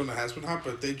know Arizona has been hot,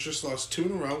 but they just lost 2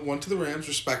 in a row. One to the Rams,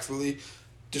 respectfully,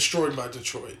 destroyed by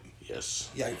Detroit. Yes.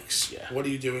 Yikes! Yeah. What are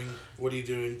you doing? What are you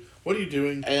doing? What are you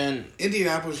doing? And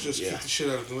Indianapolis just Yeah. kicked the shit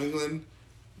out of New England.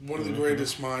 One of the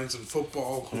greatest minds in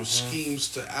football who schemes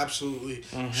to absolutely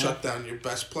shut down your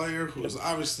best player, who was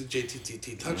obviously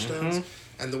JTTT touchdowns.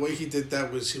 And the way he did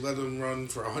that was he let him run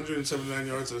for 179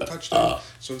 yards and a touchdown.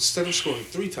 So instead of scoring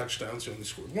 3 touchdowns, he only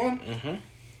scored 1.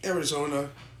 Arizona,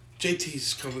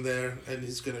 JT's coming there, and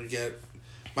he's going to get,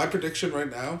 my prediction right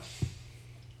now,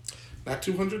 not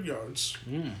 200 yards.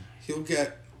 He'll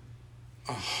get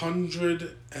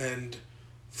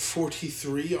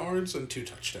 143 yards and 2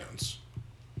 touchdowns.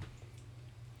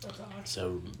 That's awesome. it's a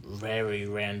very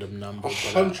random number, but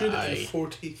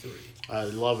 143. I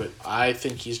love it. I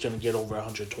think he's going to get over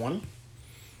 120.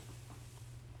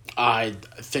 I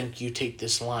think you take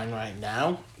this line right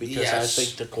now because Yes. I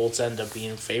think the Colts end up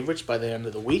being favorites by the end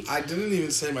of the week. I didn't even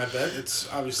say my bet. It's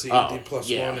obviously Oh, Indy plus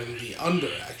yeah. one and the under,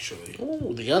 actually.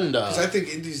 Oh, the under. Because I think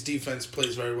Indy's defense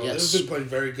plays very well. Yes. They've been playing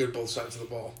very good both sides of the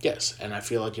ball. Yes, and I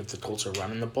feel like if the Colts are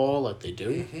running the ball like they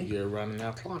do, you're running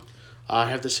out clock. I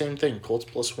have the same thing. Colts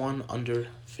plus one, under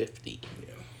 50. Yeah.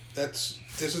 This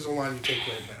is a line you take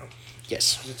right now.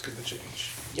 Yes. 'Cause it's going to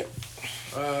change. Yep.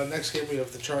 Next game we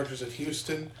have the Chargers at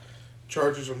Houston.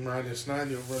 Chargers are -9.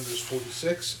 The over-under is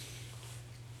 46.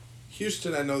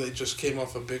 Houston, I know they just came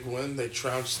off a big win. They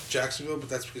trounced Jacksonville, but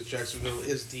that's because Jacksonville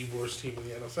is the worst team in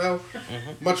the NFL.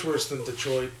 Much worse than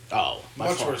Detroit. Oh, by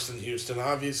Much far. worse than Houston,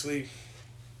 obviously.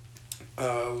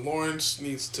 Lawrence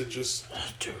needs to just...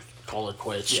 Dude, call it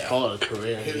quits. Yeah. Call it a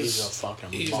career. His- He's a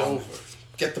fucking He's bum. over.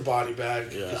 Get the body bag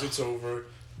because Yeah. it's over.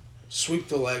 Sweep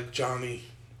the leg, Johnny.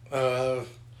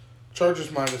 Chargers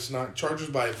 -9. Chargers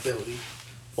by ability.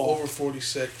 Over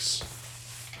 46.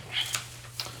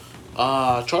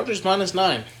 Chargers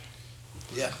 -9.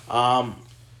 Yeah.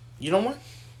 You know what?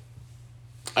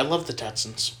 I love the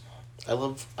Texans. I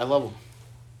love them. I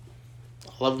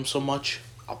love them so much.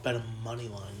 I'll bet a money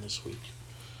line this week.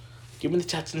 Give me the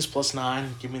Texans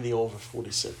 +9. Give me the over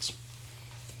 46.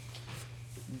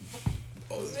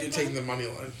 Oh, you're taking the money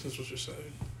line. That's what you're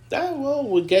saying. Well,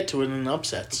 we'll get to it in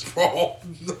upsets. Oh,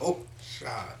 no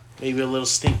shot. Maybe a little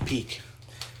sneak peek.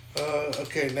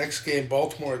 Okay, next game,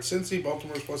 Baltimore at Cincy.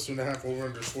 Baltimore's +2.5. Over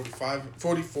under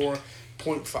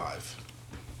 44.5.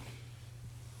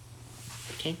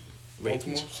 Okay. Baltimore,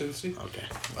 Ravens. Cincy. Okay.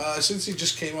 Cincy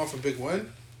just came off a big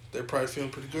win. They're probably feeling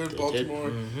pretty good. They Baltimore,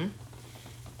 did.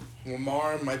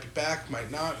 Lamar might be back,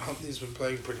 might not. Huntley's been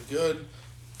playing pretty good.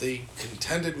 They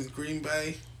contended with Green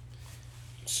Bay.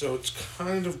 So it's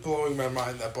kind of blowing my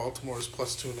mind that Baltimore is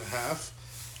 +2.5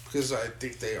 because I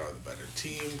think they are the better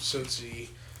team. Cincy,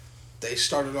 they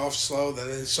started off slow, then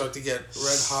they start to get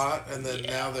red hot, and then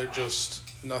now they're just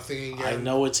nothing again. I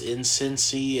know it's in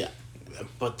Cincy,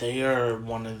 but they are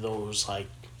one of those, like,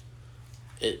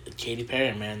 Katy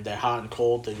Perry, man. They're hot and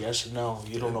cold. They're yes and no.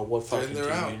 You don't know what They're in, fucking team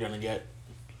they're out. you're going to get.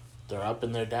 They're up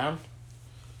and they're down.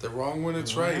 They're wrong when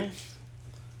it's right.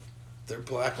 They're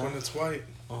black when it's white.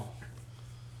 Oh.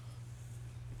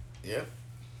 Yep.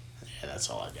 Yeah, that's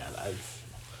all I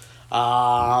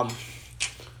got.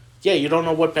 Yeah, you don't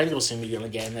know what Bengals team you're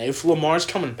gonna get. And if Lamar's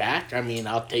coming back, I mean,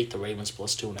 I'll take the Ravens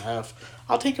 +2.5.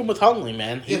 I'll take him with Huntley,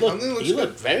 man. He Huntley looks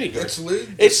looked good. very good. It's the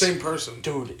It's- same person.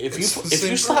 Dude, if It's the you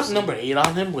same slap person. number 8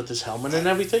 on him with his helmet and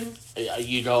everything,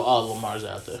 you go, oh, Lamar's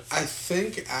out there. I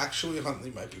think actually Huntley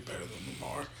might be better than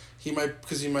Lamar. He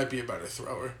might be a better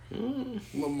thrower.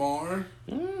 Lamar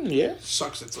Yeah.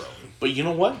 sucks at throwing. But you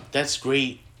know what? That's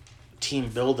great team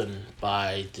building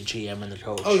by the GM and the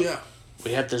coach. Oh yeah.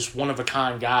 We have this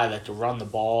one-of-a-kind guy that can run the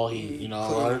ball. He, Clearly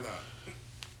not.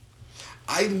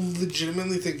 I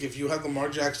legitimately think if you had Lamar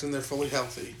Jackson there fully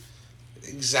healthy,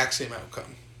 exact same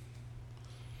outcome.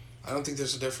 I don't think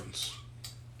there's a difference.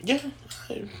 Yeah.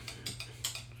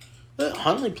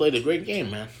 Huntley played a great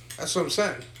game, man. That's what I'm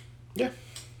saying. Yeah.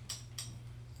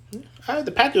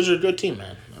 The Packers are a good team,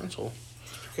 man. That's all.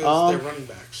 Because they're running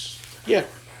backs. Yeah.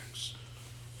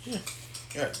 Yeah.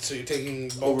 Alright, so you're taking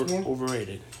Over, Baltimore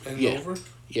overrated. and Yeah. over?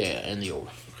 Yeah, and the over.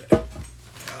 Okay.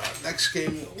 Next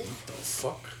game, what the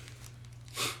fuck?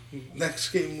 Next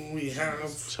game we have.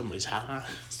 Somebody's high.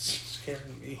 It's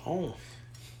scaring me. Oh.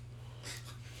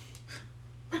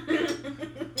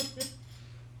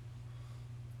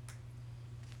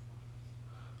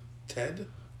 Ted?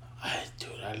 Dude,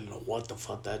 I don't know what the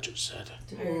fuck that just said.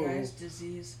 Tired Whoa. eyes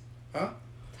disease. Huh?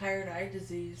 Tired eye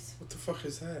disease. What the fuck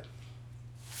is that?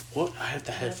 What? I have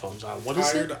the headphones on. What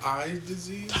is Tired it? eye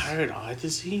disease? Tired eye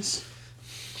disease?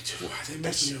 Dude, why they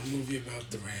making a movie about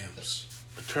the Rams?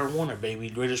 Kurt Warner, baby.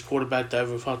 Greatest quarterback to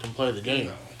ever fucking play the game.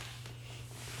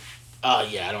 No.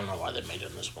 Yeah, I don't know why they made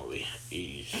him this movie.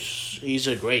 He's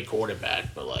a great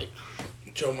quarterback, but, like...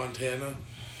 Joe Montana?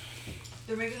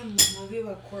 They're making a movie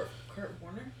about Kurt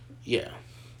Warner? Yeah.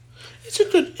 It's a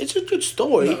good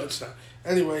story. No, it's not.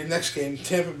 Anyway, next game,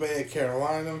 Tampa Bay at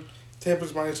Carolina.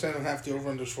 Tampa's -10.5. The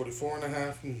over-under is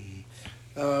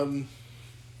 44.5.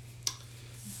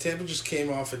 Tampa just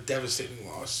came off a devastating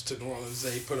loss to New Orleans.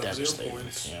 They put up 0 Devastating.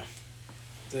 points. Yeah.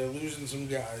 They're losing some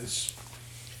guys.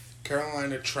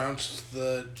 Carolina trounced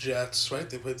the Jets, right?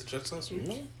 They played the Jets last week?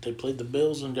 No, they played the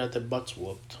Bills and got their butts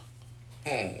whooped.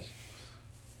 Oh.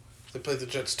 They played the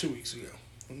Jets 2 weeks ago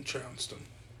and trounced them.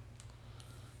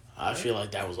 I feel like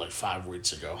that was like 5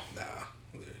 weeks ago. Nah.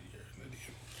 You're an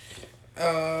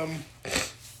idiot.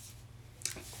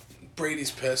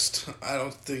 Brady's pissed. I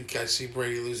don't think I see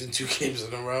Brady losing 2 games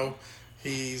in a row.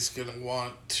 He's going to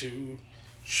want to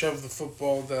shove the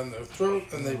football down their throat,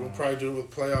 and they will probably do it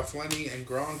with playoff Lenny and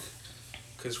Gronk,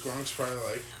 because Gronk's probably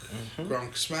like,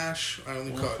 Gronk smash. I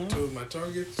only caught 2 of my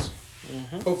targets.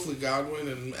 Hopefully Godwin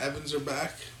and Evans are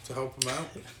back to help him out.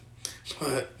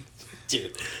 But,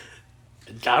 Dude,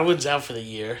 Godwin's out for the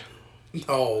year.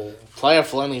 no.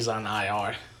 Playoff Lenny's on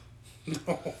IR.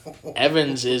 No.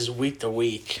 Evans is week to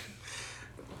week.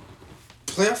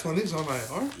 Playoff Lenny's on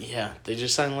IR? Yeah, they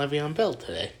just signed Le'Veon Bell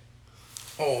today.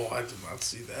 Oh, I did not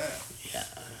see that. Yeah,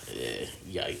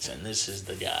 yikes! And this is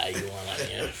the guy you want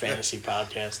on your fantasy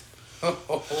podcast.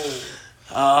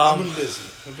 I've been busy.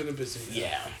 I've been a busy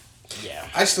man. Yeah.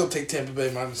 I still take Tampa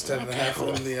Bay minus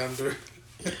 10.5 in the under.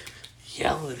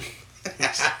 Yelling.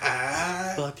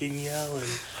 Fucking yelling.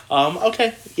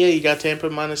 Okay. Yeah, you got Tampa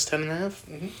minus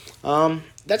 10.5.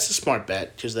 That's a smart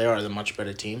bet because they are the much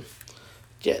better team.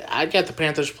 Yeah, I got the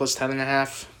Panthers plus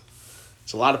 10.5.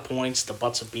 It's a lot of points. The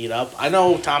Bucks are beat up. I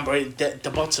know Tom Brady.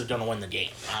 The Bucks are gonna win the game.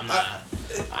 I'm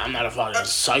not a fucking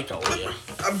psycho here.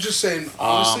 I'm just saying.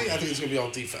 Honestly, I think it's gonna be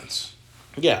all defense.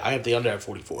 Yeah, I have the under at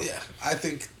 44. Yeah, I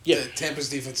think Tampa's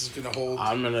defense is gonna hold.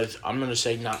 I'm gonna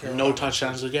say no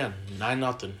touchdowns again.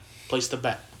 9-0. Place the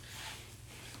bet.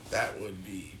 That would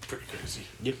be pretty crazy.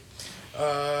 Yep.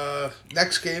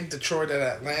 Next game, Detroit at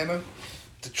Atlanta.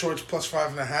 Detroit's plus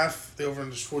 5.5. The over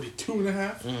under is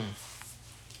 42.5.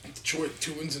 Detroit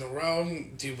 2 wins in a row.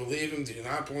 Do you believe him? Do you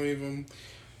not believe him?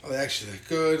 Are they actually that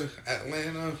good?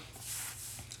 Atlanta,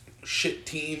 shit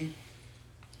team.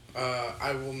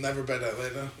 I will never bet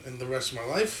Atlanta in the rest of my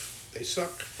life. They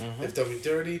suck. They've done me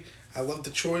dirty. I love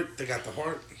Detroit. They got the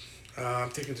heart. I'm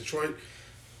taking Detroit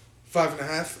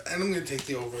 5.5, and I'm going to take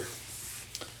the over.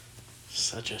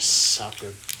 Such a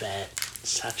sucker bet.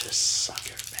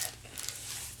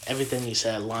 Everything you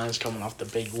said, Lions coming off the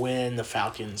big win. The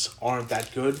Falcons aren't that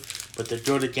good, but they're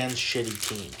good against shitty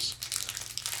teams.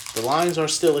 The Lions are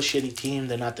still a shitty team.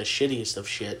 They're not the shittiest of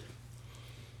shit.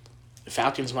 The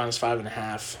Falcons minus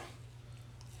 5.5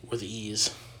 with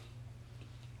ease.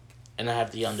 And I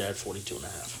have the under at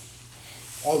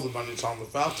 42.5. All the money's on the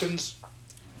Falcons.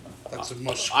 That's the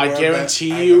most score I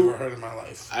guarantee bet you. I've ever heard in my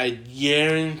life. I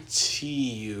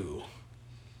guarantee you.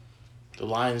 The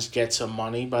Lions get some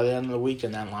money by the end of the week,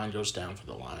 and that line goes down for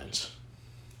the Lions.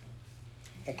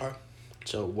 Okay.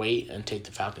 So wait and take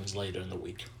the Falcons later in the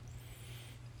week.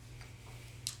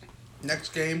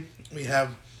 Next game, we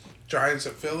have Giants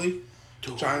at Philly.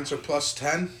 Giants are plus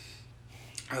 10.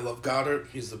 I love Goddard.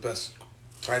 He's the best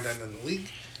tight end in the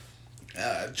league.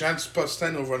 Giants plus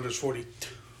 10, over under is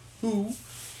 42.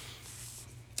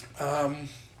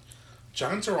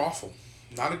 Giants are awful.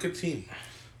 Not a good team.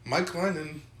 Mike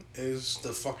Lennon is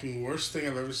the fucking worst thing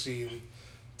I've ever seen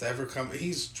to ever come.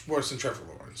 He's worse than Trevor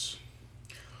Lawrence.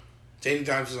 Danny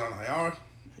Dimes is on IR.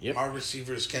 Yep. Our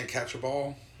receivers can't catch a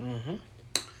ball.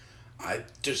 I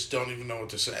just don't even know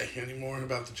what to say anymore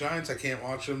about the Giants. I can't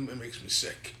watch them. It makes me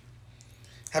sick.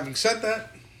 Having said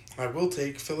that, I will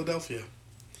take Philadelphia.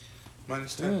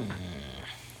 Minus 10. And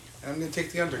I'm going to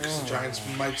take the under because the Giants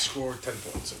might score 10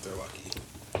 points if they're lucky.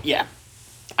 Yeah.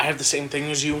 I have the same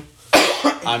thing as you.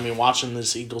 I mean, watching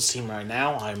this Eagles team right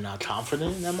now, I'm not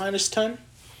confident in that minus 10.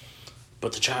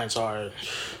 But the Giants are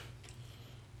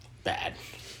bad.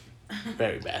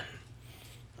 Very bad.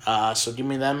 So give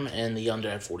me them and the under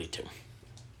at 42.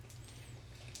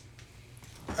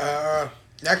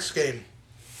 Next game.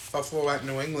 Buffalo at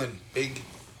New England. Big.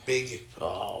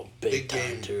 Oh, big time,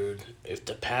 game. dude. If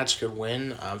the Pats could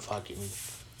win, I'm fucking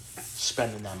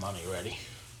spending that money already.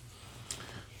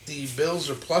 The Bills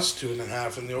are plus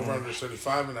 2.5 and the over-under is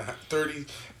 35.5.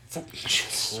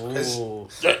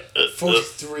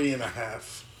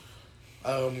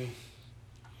 43.5.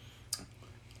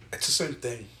 It's the same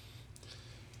thing.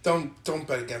 Don't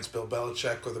bet against Bill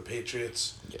Belichick or the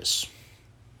Patriots. Yes.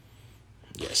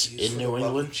 Jeez, In for New the love of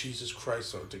England. Jesus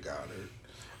Christ, oh to Goddard.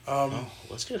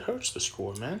 Let's get Hurts to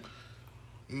score, man.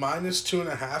 Minus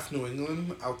 2.5 New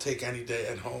England. I'll take any day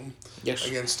at home. Yes.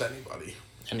 Against anybody.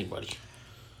 Anybody.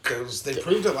 Because they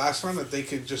proved it last time that they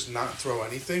could just not throw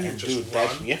anything and just run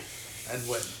and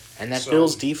win. And that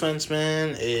Bills defense,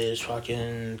 man, is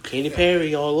fucking Katy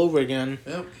Perry all over again.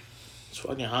 Yep. It's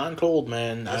fucking hot and cold,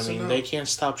 man. Yes, I mean, I know. they can't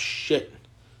stop shit.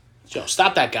 Yo,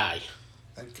 stop that guy.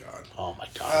 Thank God. Oh, my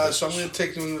God. So I'm going to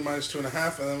take New England minus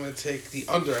 2.5, and I'm going to take the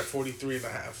under at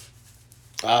 43.5.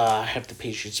 I have the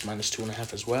Patriots minus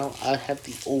 2.5 as well. I have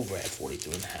the over at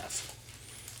 43.5.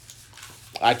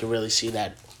 I can really see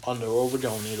that under or over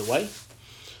going either way.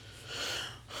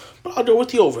 But I'll go with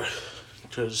the over.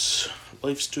 Because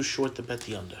life's too short to bet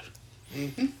the under.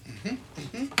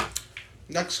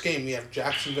 Next game, we have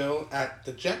Jacksonville at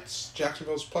the Jets.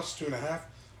 Jacksonville's plus 2.5.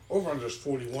 Over-under is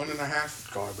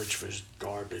 41.5. Garbage versus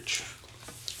garbage.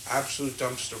 Absolute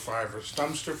dumpster fire versus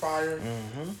dumpster fire.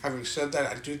 Mm-hmm. Having said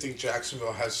that, I do think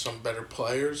Jacksonville has some better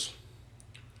players.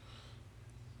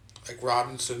 Like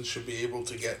Robinson should be able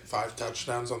to get 5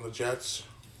 touchdowns on the Jets.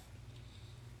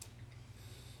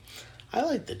 I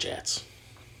like the Jets.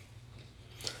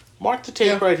 Mark the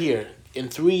tape Yeah. right here. In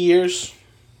 3 years,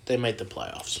 they made the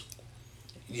playoffs.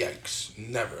 Yikes.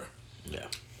 Never. Yeah.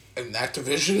 In that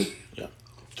division?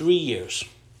 3 years.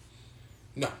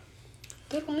 No.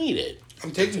 They don't need it.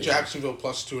 I'm taking Jacksonville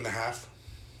plus 2.5.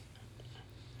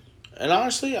 And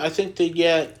honestly, I think they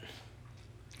get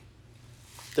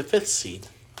the 5th seed.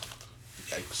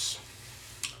 Yikes.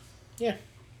 Yeah.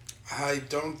 I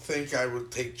don't think I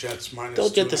would take Jets minus They'll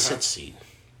get the 2.5. 6th seed.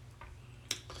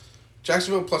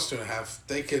 Jacksonville plus 2.5.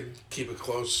 They could keep it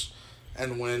close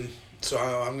and win. So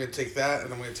I'm going to take that,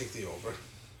 and I'm going to take the over.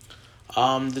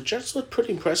 The Jets looked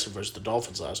pretty impressive versus the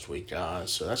Dolphins last week.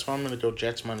 So that's why I'm going to go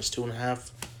Jets minus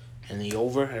 2.5 and the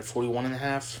over at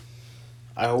 41.5.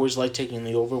 I always like taking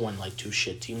the over when like 2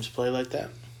 shit teams play like that.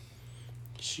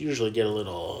 Just usually get a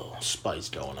little spice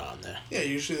going on there. Yeah,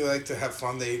 usually they like to have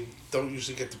fun. They don't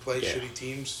usually get to play Yeah. shitty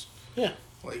teams. Yeah.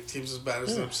 Like teams as bad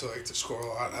as Yeah. them, so they like to score a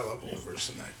lot. I love overs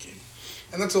in that game.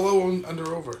 And that's a low one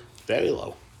under over. Very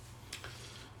low.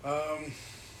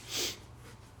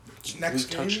 Next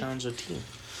 3 game, touchdowns a team.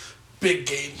 big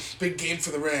game. Big game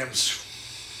for the Rams.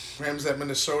 Rams at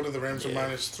Minnesota. The Rams are Yeah.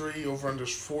 minus 3. Over-under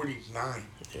is 49.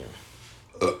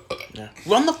 Yeah.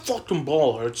 Run the fucking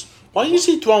ball, Hurts. Why is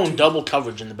he throwing double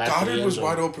coverage in the back of the Goddard end was zone?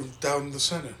 wide open down the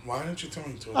center. Why aren't you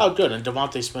throwing to him? Oh, good. And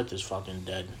Devontae Smith is fucking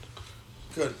dead.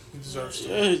 Good. He deserves to.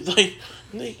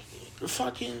 They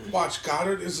fucking... Watch,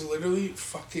 Goddard is literally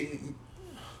fucking...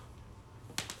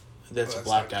 That's Oh, a that's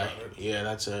black not guy. Goddard. Yeah,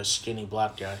 that's a skinny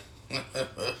black guy.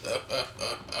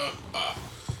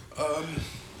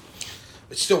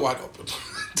 It's still wide open.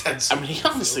 That's I mean, he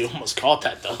honestly almost caught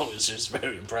that, though. It was just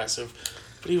very impressive.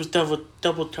 But he was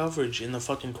double coverage in the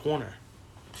fucking corner.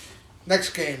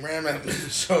 Next game, Ram at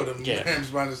Minnesota. Yeah.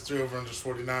 Rams minus 3 over under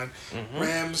 49.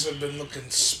 Rams have been looking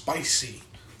spicy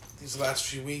these last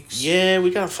few weeks. Yeah,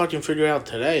 we gotta fucking figure out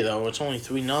today, though. It's only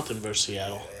 3-0 versus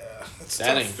Seattle. Yeah, it's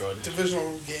That tough. ain't good.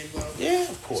 Divisional game though. Yeah, of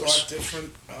It's a course. lot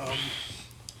different.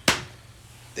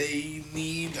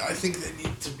 I think they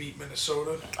need to beat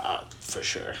Minnesota. For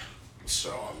sure.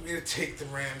 So I'm gonna take the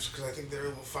Rams because I think they're a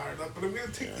little fired up. But I'm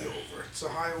gonna take the over. It's a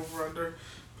high over under,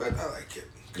 but I like it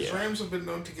because Yeah. Rams have been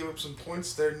known to give up some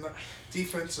points. Their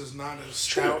defense is not as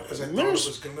True. stout as I thought it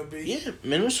was gonna be. Yeah,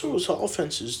 Minnesota's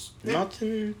offense is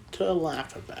nothing to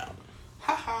laugh about.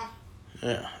 Haha.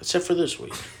 Yeah, except for this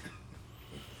week.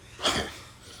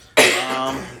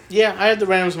 Yeah, I had the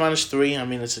Rams minus 3. I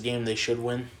mean, it's a game they should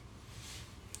win.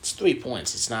 It's 3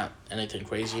 points. It's not anything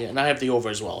crazy. And I have the over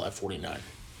as well at 49.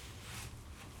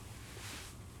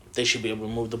 They should be able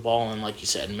to move the ball. And like you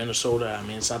said, Minnesota, I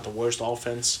mean, it's not the worst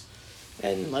offense.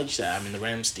 And like you said, I mean, the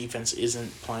Rams defense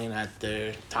isn't playing at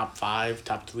their top 5,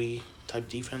 top 3 type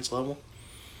defense level.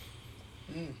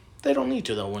 They don't need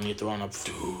to, though, when you're throwing up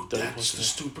 30 That's points. the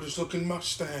stupidest looking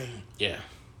Mustang. Yeah.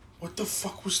 What the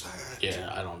fuck was that?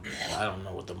 Yeah, I don't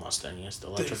know what the Mustang is. The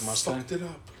They electric Mustang? fucked it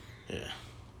up. Yeah.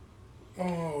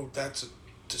 Oh, that's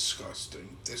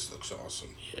disgusting. This looks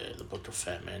awesome. Yeah, the Book of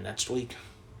Fat Man next week.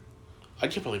 I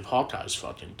can't believe Hawkeye's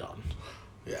fucking done.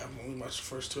 Yeah, I've only watched the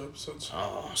first 2 episodes.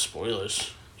 Oh,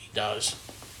 spoilers. He dies.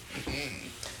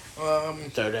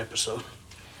 3rd episode.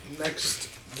 Next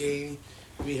game,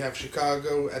 we have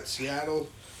Chicago at Seattle.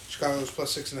 Chicago's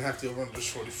plus 6.5. The over under is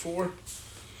 44.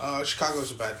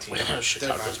 Chicago's a bad team. They're not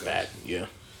Chicago's good. bad. Yeah.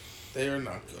 They are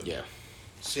not good. Yeah.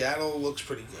 Seattle looks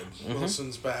pretty good.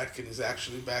 Wilson's back, and he's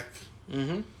actually back.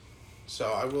 Mm-hmm.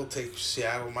 So I will take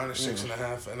Seattle minus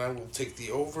 6.5, and I will take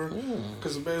the over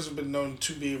because the Bears have been known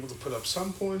to be able to put up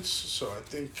some points. So I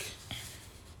think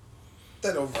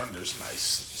that over under is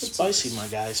nice. It's Spicy, nice. my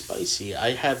guy. Spicy.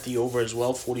 I have the over as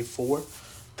well, 44.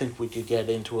 Think we could get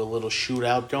into a little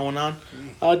shootout going on.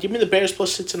 Give me the Bears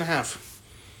plus 6.5.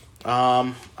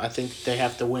 I think they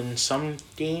have to win some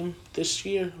game this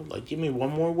year. Like, give me one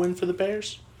more win for the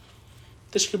Bears.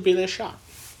 This could be their shot.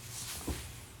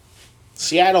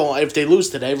 Seattle, if they lose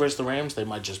today versus the Rams, they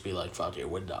might just be like, fuck it,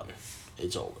 we're done.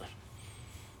 It's over.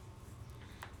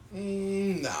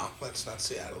 No, that's not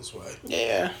Seattle's way.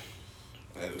 Yeah,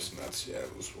 That is not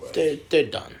Seattle's way. they're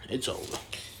done. It's over.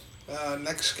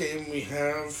 Next game we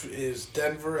have is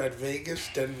Denver at Vegas.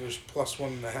 Denver's plus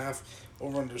 1.5.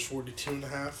 Over under is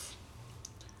 42.5.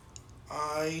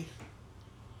 I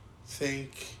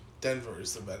think Denver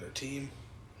is the better team.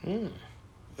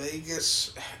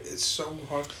 Vegas is so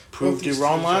hard. Proved Both you these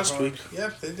wrong teams are last hard. week. Yeah,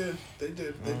 they did. They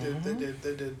did. They did. They did.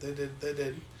 They did. They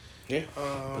did. Yeah.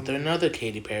 But they're another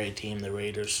Katy Perry team, the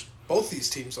Raiders. Both these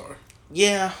teams are.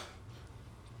 Yeah.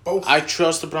 Both. I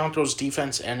trust the Broncos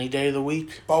defense any day of the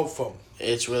week. Both of them.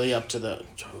 It's really up to the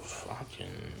fucking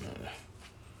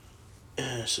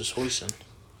this is hoisting.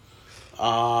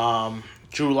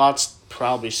 Drew Lott's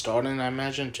probably starting, I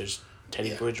imagine. Just Teddy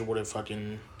Yeah. Bridgewater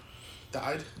fucking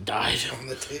Died died on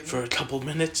the table. for a couple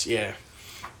minutes. Yeah.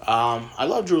 I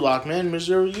love Drew Lock, man.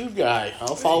 Missouri U guy.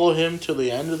 I'll follow him till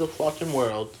the end of the fucking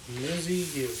world.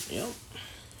 Mizzy you. Yep.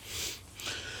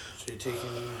 So you're taking.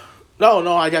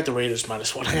 No, I got the Raiders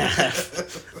minus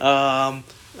 1.5.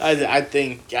 I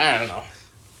think I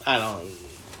don't.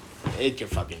 It can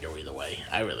fucking go either way.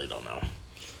 I really don't know.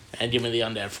 And give me the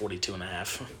under at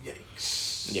 42.5.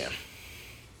 Yikes. Yeah.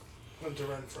 Hunter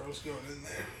Renfro's going in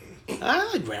there.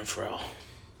 I like Renfro.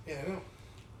 Yeah, I know.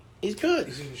 He's good.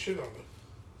 He's in the shit on it.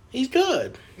 He's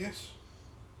good. Yes.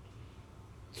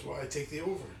 That's why I take the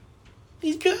over.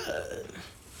 He's good.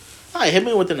 All right, hit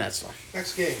me with the next one.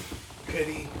 Next game.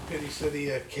 Pity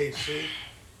City at KC.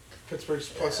 Pittsburgh's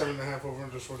plus 7.5 over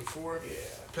under 44. Yeah.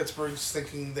 Pittsburgh's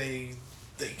thinking they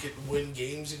could win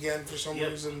games again for some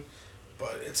reason,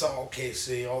 but it's all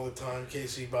KC all the time.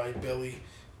 KC by Billy.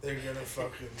 They're gonna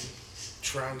fucking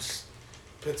trounce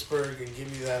Pittsburgh and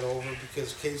give me that over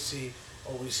because KC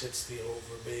always hits the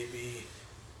over, baby.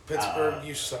 Pittsburgh,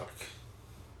 you suck.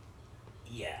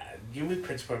 Yeah, give me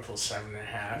Pittsburgh plus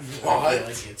 7.5. What? I feel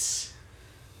like it's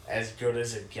as good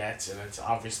as it gets, and it's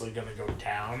obviously gonna go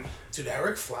down Dude,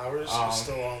 Eric Flowers is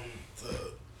still on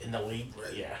the in the league.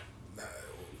 Right. Yeah.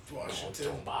 Washington.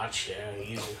 Don't botch, yeah,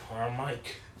 easy. We're on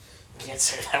mic. Can't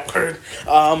say that word.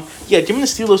 Yeah, give me the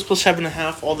Steelers plus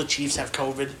 7.5. All the Chiefs have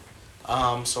COVID.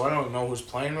 So I don't know who's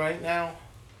playing right now.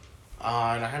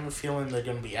 And I have a feeling they're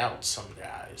gonna be out, some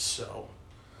guys. So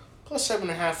plus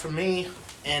 7.5 for me.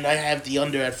 And I have the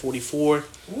under at 44.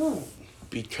 Ooh.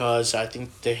 Because I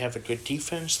think they have a good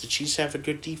defense. The Chiefs have a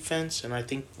good defense, and I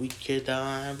think we could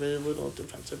have a little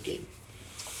defensive game.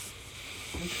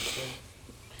 Interesting.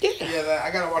 Yeah. Yeah,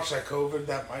 I gotta watch that COVID.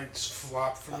 That might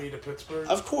flop for me to Pittsburgh.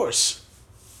 Of course.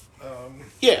 Um,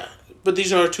 Yeah, but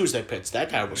these are Tuesday pits.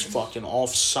 That guy was fucking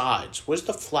off sides. Where's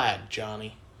the flag,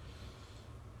 Johnny?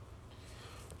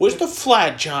 Where's the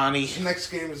flag, Johnny?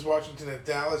 next game is Washington at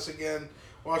Dallas again.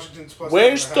 Washington's plus.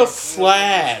 Where's 7.5, the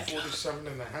flag?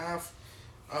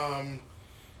 47.5.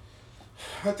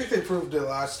 I think they proved it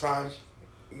last time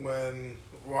when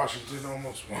Washington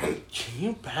almost won. Can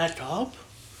you back up?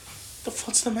 The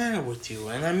fuck's the matter with you?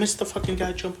 And I missed the fucking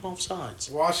guy jumping off sides.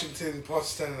 Washington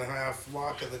plus 10.5,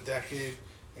 lock of the decade,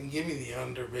 and give me the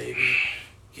under, baby.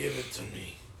 Give it to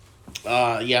me.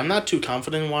 Yeah, I'm not too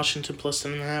confident in Washington plus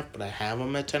 10.5, but I have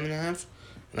them at 10.5,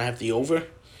 and I have the over.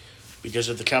 Because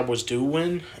if the Cowboys do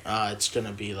win, it's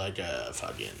gonna be like a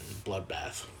fucking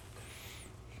bloodbath.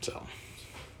 So,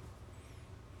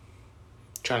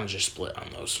 trying to just split on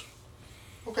those.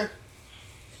 Okay.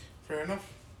 Fair enough.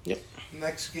 Yep.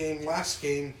 Next game, last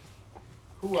game.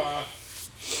 Hoorah.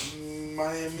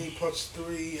 Miami plus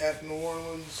 3 at New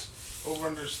Orleans. Over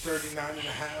under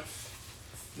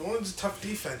 39.5. New Orleans a tough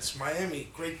defense. Miami,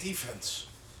 great defense.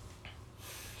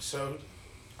 So,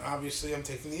 obviously, I'm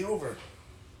taking the over.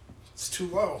 It's too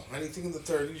low. Anything in the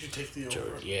 30s, you take the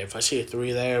over. Yeah, if I see a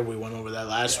 3 there, we went over that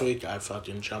last week, I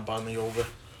fucking jump on the over.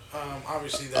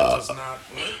 Obviously, that does not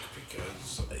work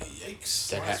because, yikes,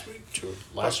 That last had- week. True.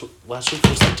 Last week was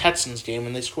the Texans game,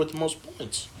 and they scored the most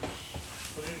points.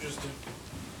 What did you just do?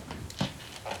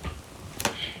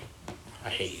 I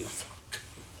hate you.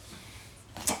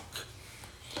 Fuck.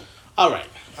 All right.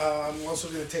 I'm also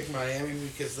going to take Miami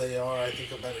because they are, I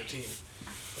think, a better team.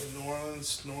 And New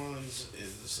Orleans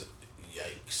is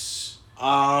yikes.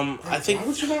 I think Why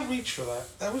would you not reach for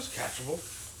that? That was catchable.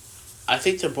 I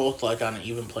think they're both like on an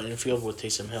even playing field with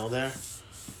Taysom Hill there.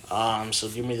 So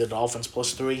give me the Dolphins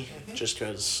plus 3, just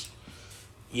because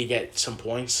you get some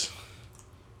points.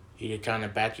 You can kind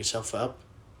of back yourself up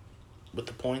with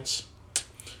the points.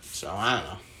 So I don't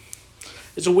know.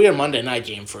 It's a weird Monday night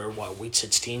game for week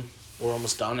 16. We're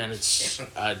almost done, and it's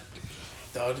a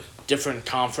Dud. different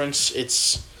conference.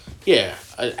 It's an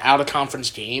out of conference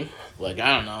game. Like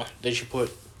I don't know. They should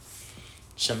put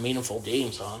some meaningful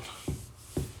games on.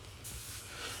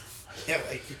 Yeah,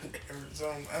 like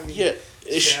Arizona. I mean, Yeah,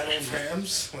 Seattle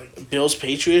Rams. Like, Bills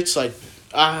Patriots, like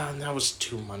that was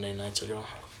 2 Monday nights ago.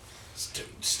 dude,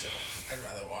 still, I'd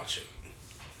rather watch it.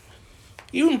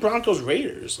 Even Broncos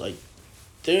Raiders, like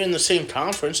they're in the same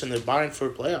conference and they're vying for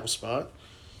a playoff spot.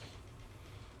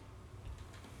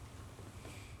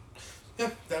 Yeah,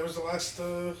 that was the last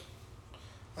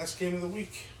Last game of the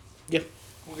week. Yep.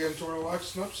 We'll get into our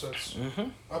locks and upsets. Mm-hmm.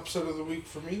 Upset of the week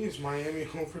for me is Miami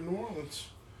over New Orleans.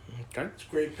 Okay. It's a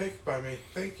great pick by me.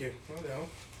 Thank you. I know.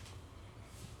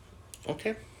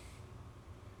 Okay.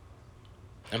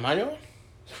 Am I doing?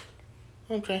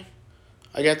 Okay.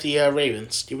 I got the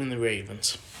Ravens. Give me the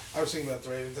Ravens. I was thinking about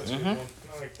the Ravens. That's a good one.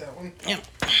 I like that one. Yep.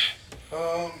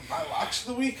 My locks of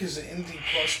the week is the Indy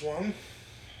 +1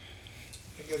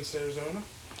 against Arizona.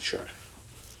 Sure.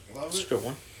 Love That's a it. good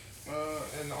one.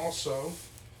 And also,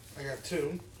 I got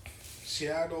 2.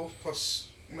 Seattle plus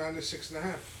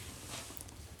 -6.5.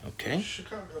 Okay.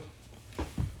 Chicago.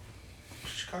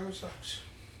 Chicago sucks.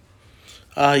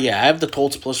 Yeah, I have the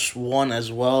Colts +1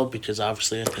 as well because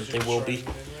obviously I think they will be.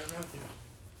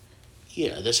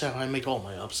 Yeah, that's how I make all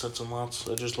my upsets and lots.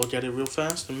 I just look at it real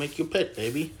fast and make you pick,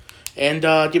 baby. And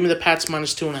give me the Pats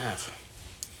 -2.5.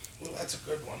 Well, that's a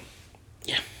good one.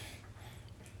 Yeah.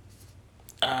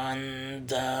 And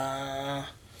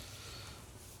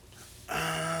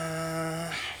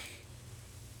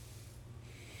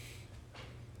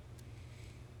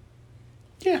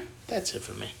yeah, that's it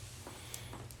for me.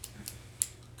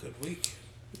 Good week.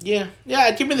 Yeah,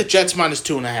 give me the Jets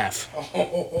 -2.5.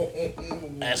 Oh,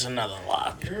 That's another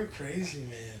lock. you're crazy,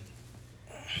 man.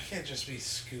 You can't just be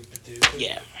stupid, dude.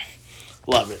 Yeah,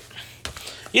 love it.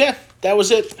 Yeah, that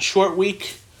was it. Short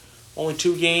week. Only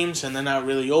 2 games, and they're not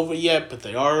really over yet, but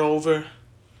they are over.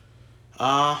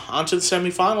 On to the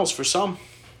semifinals for some.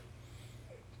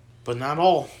 But not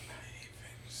all.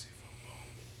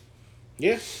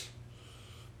 Yeah.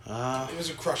 It was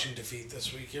a crushing defeat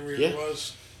this week. It really Yeah.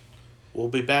 was. We'll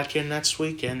be back here next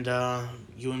week, and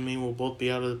you and me will both be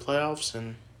out of the playoffs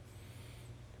and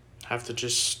have to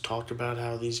just talk about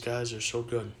how these guys are so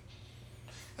good.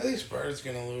 I think Spurs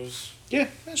gonna lose. Yeah,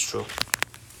 that's true.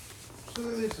 So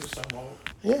at least there's some hope.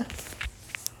 Yeah.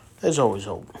 There's always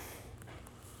hope.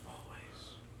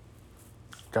 Always.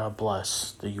 God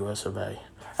bless the US of A.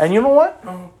 And you know what?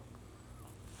 Oh.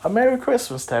 A Merry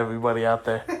Christmas to everybody out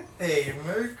there. Hey,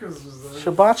 Merry Christmas,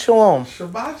 though. Shabbat Shalom.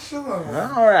 Shabbat Shalom.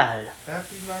 All right.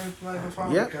 Happy night of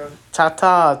Hanukkah. Yep.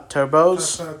 Ta-ta,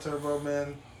 turbos. Turbo,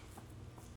 man.